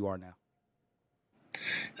to where you are now?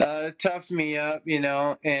 It toughened me up,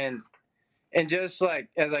 and just like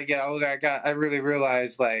as I get older, I really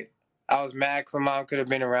realized, like, I was mad 'cause my mom could have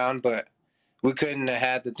been around, but we couldn't have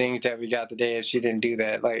had the things that we got today if she didn't do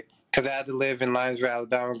that. Like, 'cause I had to live in Linesville,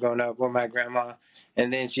 Alabama, growing up with my grandma,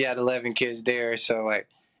 and then she had 11 kids there, so like,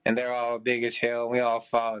 and they're all big as hell. We all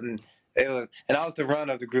fought, and I was the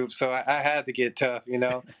run of the group, so I had to get tough,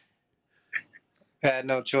 I had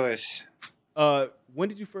no choice. When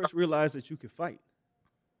did you first realize that you could fight?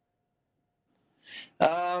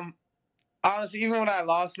 Honestly, even when I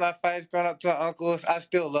lost my fights growing up to uncles, I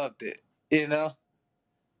still loved it,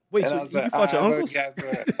 Wait, and so I was you like, fought your uncles?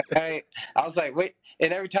 I was like, wait,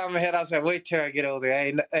 and every time in my head, I was like, wait till I get older.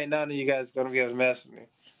 Ain't none of you guys going to be able to mess with me.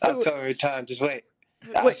 I tell them every time, just wait.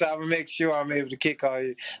 I said, I'm going to make sure I'm able to kick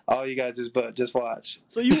all you guys' butt. Just watch.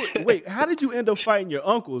 So wait, how did you end up fighting your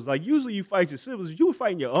uncles? Like, usually you fight your siblings. You were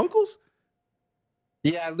fighting your uncles?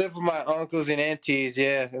 Yeah, I live with my uncles and aunties,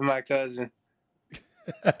 and my cousin.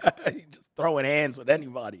 Just throwing hands with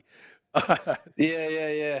anybody.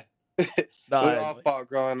 Yeah. We all fought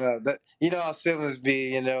growing up. You know how siblings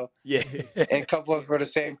be, Yeah. And a couple of us were the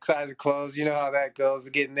same size of clothes. You know how that goes.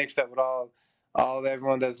 To get mixed up with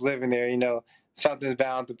everyone that's living there, something's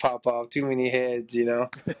bound to pop off. Too many heads, You're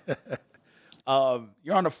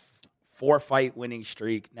on a 4-fight winning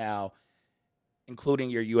streak now, including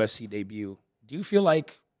your UFC debut. Do you feel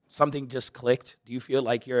like something just clicked? Do you feel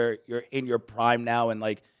like you're in your prime now, and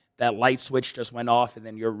like that light switch just went off, and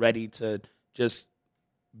then you're ready to just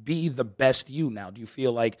be the best you now? Do you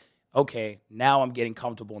feel like, okay, now I'm getting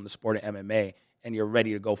comfortable in the sport of MMA, and you're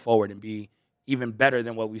ready to go forward and be even better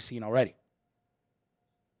than what we've seen already?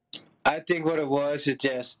 I think what it was is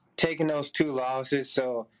just taking those 2 losses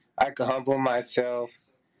so I could humble myself.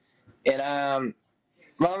 And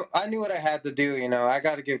I knew what I had to do, I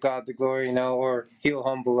got to give God the glory, or he'll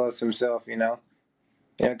humble us himself,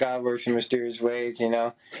 God works in mysterious ways, and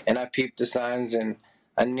I peeped the signs, and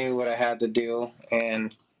I knew what I had to do,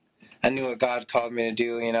 and I knew what God called me to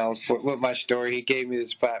do, with my story. He gave me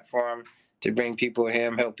this platform to bring people to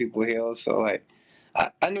him, help people heal. So, like,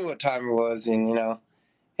 I knew what time it was, and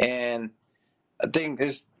I think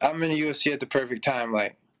I'm in the UFC at the perfect time,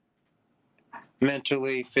 like,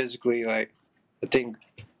 mentally, physically, like, I think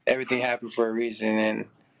everything happened for a reason, and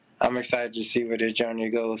I'm excited to see where this journey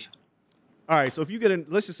goes. All right, so if you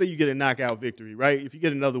let's just say you get a knockout victory, right? If you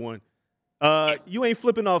get another one, you ain't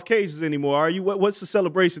flipping off cages anymore, are you? What's the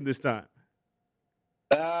celebration this time?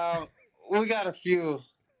 We got a few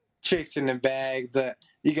tricks in the bag, but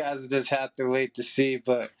you guys just have to wait to see.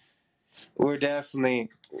 But we're definitely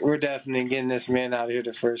getting this man out of here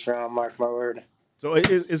the first round. Mark my word. So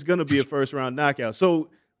it's going to be a first round knockout. So,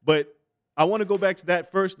 but I want to go back to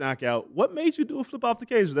that first knockout. What made you do a flip off the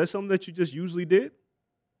cage? Was that something that you just usually did?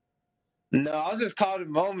 No, I was just caught in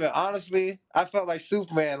the moment. Honestly, I felt like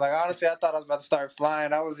Superman. Like, honestly, I thought I was about to start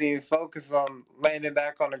flying. I wasn't even focused on landing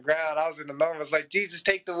back on the ground. I was in the moment. I was like, Jesus,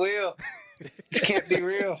 take the wheel. This can't be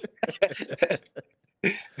real.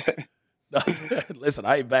 Listen,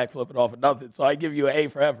 I ain't backflipping off of nothing, so I give you an A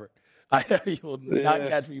for effort. You will not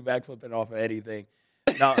catch me backflipping off of anything.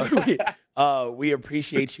 No, we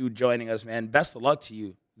appreciate you joining us, man. Best of luck to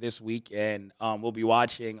you this week, and we'll be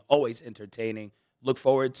watching. Always entertaining. Look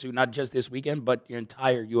forward to not just this weekend, but your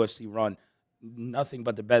entire UFC run. Nothing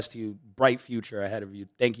but the best to you. Bright future ahead of you.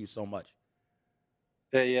 Thank you so much.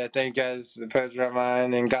 Yeah. Thank you guys. The pleasure of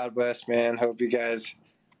mine, and God bless, man. Hope you guys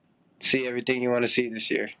see everything you want to see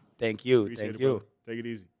this year. Thank you. Appreciate Thank you. Take it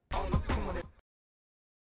easy.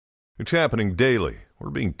 It's happening daily.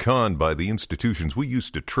 We're being conned by the institutions we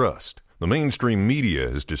used to trust. The mainstream media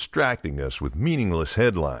is distracting us with meaningless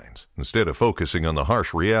headlines instead of focusing on the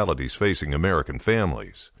harsh realities facing American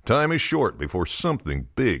families. Time is short before something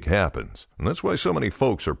big happens, and that's why so many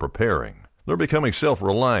folks are preparing. They're becoming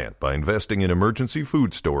self-reliant by investing in emergency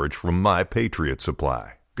food storage from My Patriot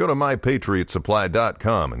Supply. Go to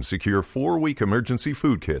MyPatriotSupply.com and secure 4-week emergency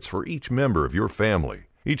food kits for each member of your family.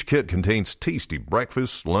 Each kit contains tasty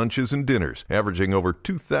breakfasts, lunches, and dinners, averaging over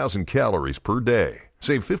 2,000 calories per day.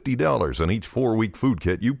 Save $50 on each 4-week food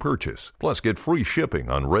kit you purchase. Plus, get free shipping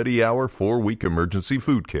on Ready Hour 4-week emergency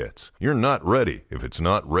food kits. You're not ready if it's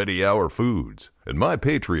not Ready Hour Foods. At My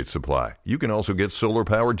Patriot Supply, you can also get solar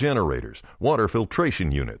power generators, water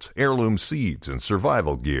filtration units, heirloom seeds, and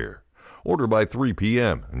survival gear. Order by 3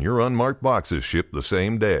 p.m. and your unmarked boxes ship the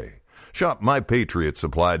same day. Shop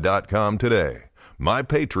MyPatriotSupply.com today.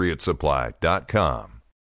 MyPatriotSupply.com.